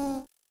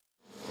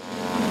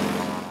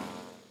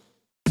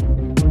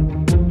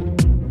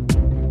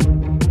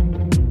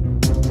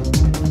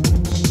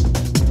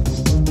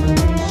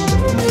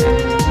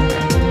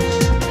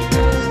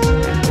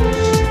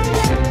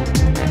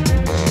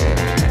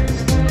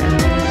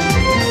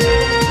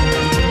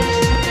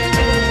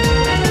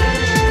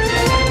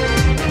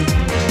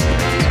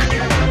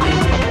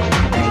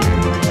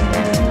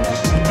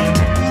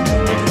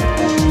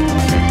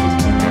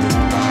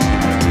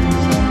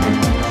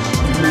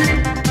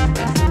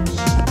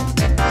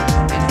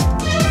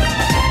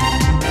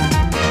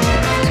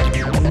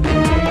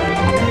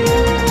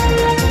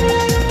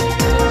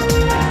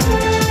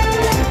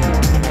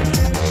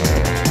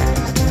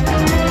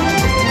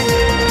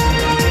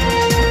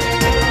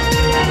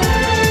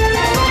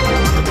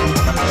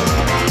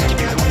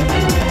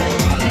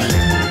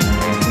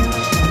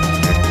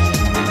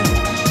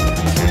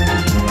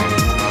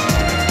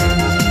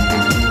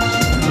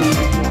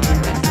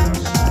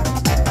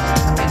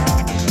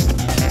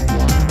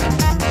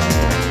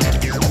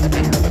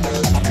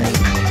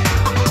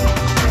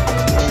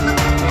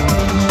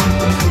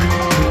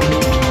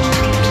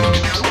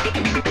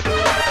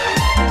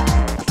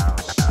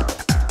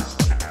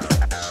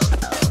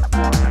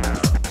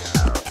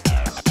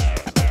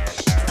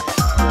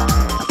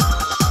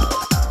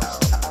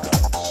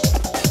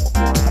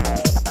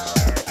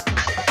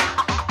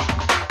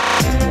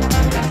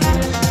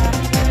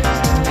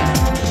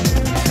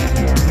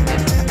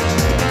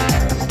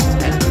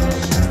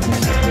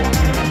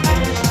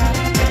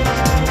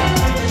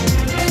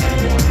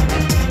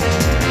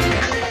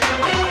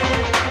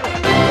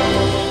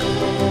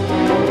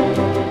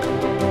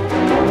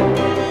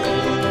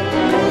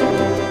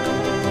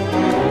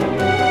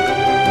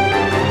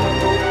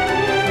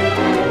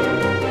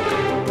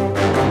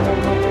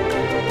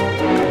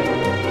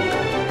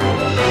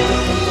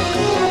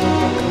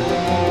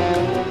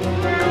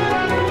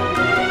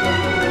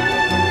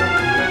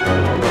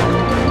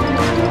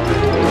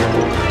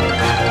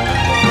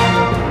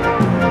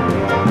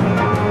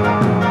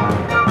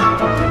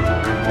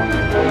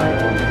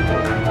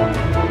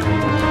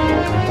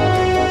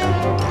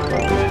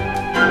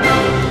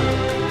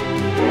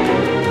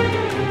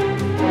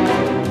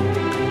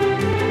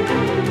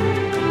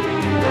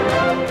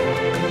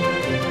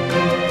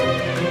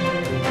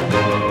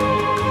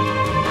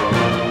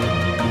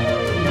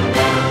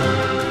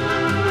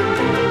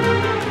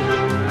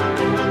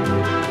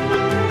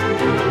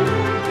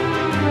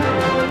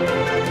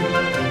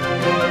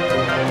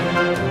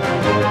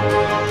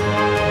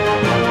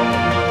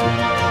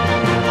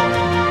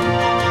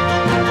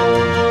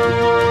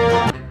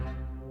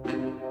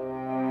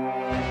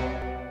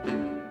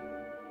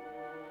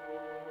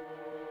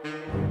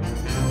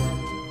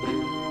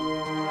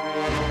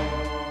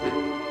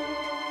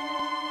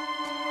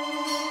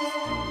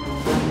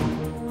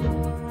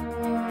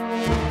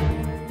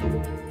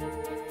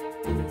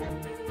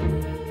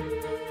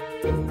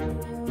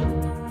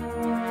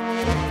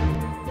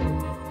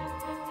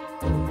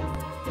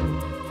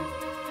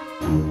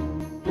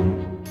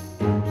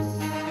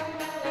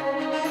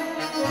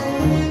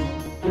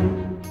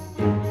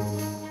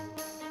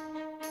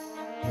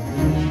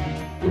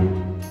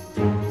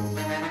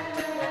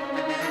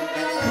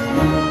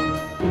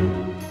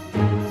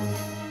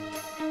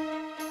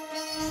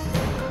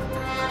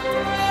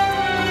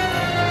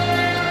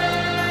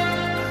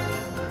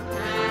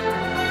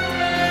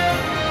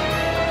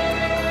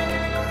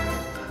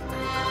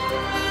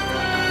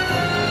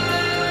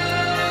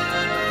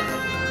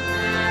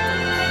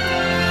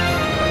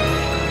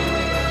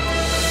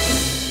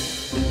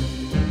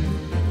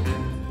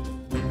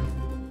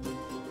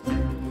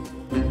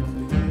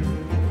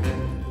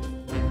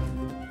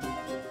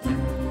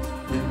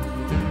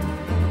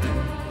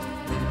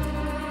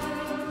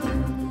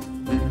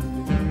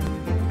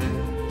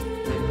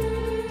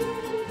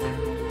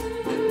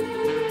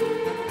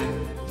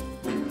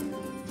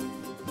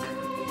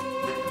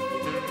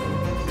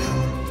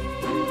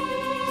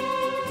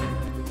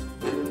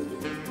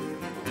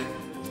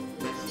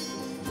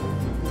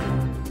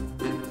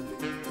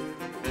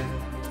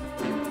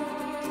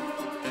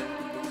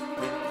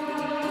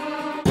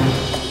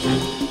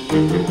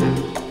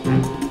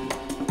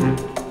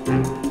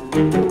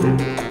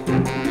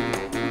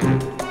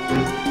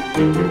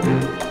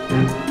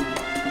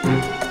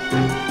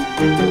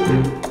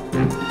 Thank you.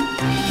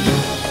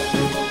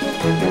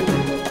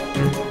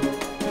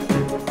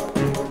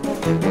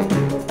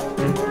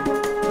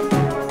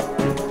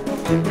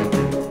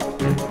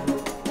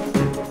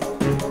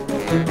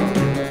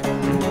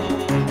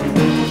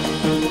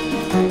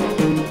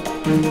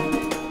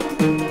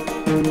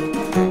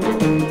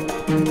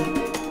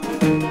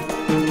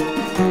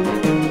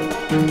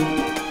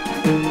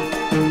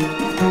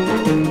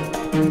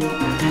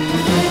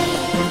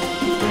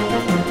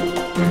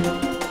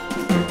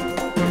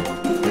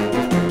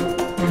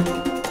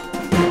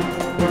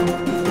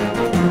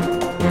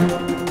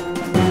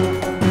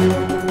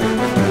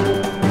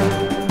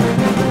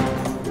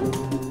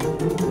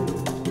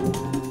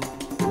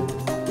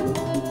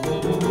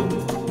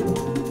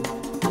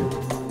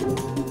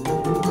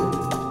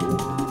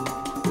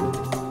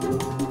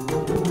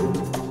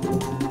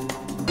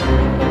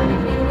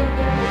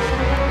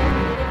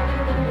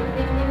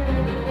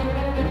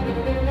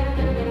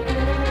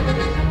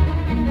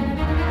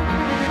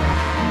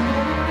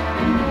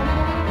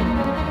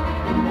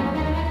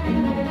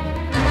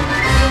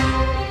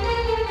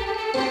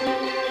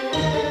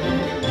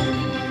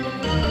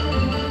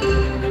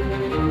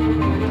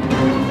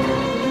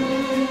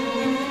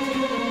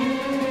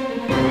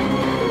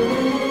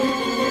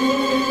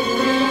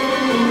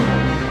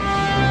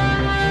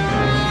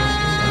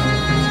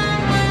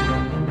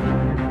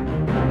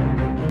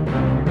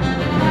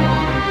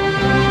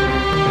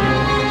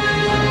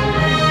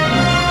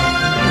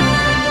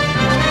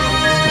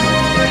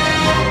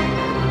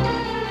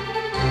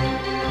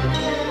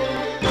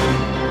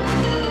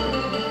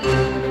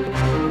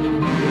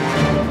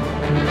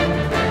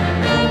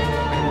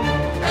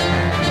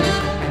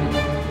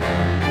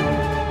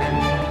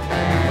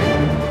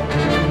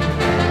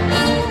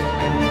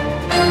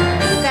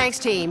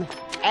 team.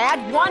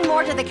 Add one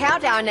more to the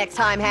countdown next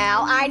time,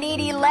 Hal. I need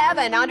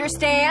 11,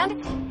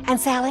 understand? And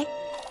Sally,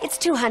 it's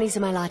 2 honeys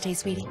in my latte,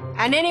 sweetie.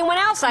 And anyone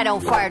else I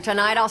don't fire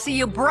tonight, I'll see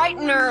you bright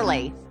and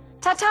early.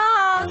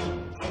 Ta-ta!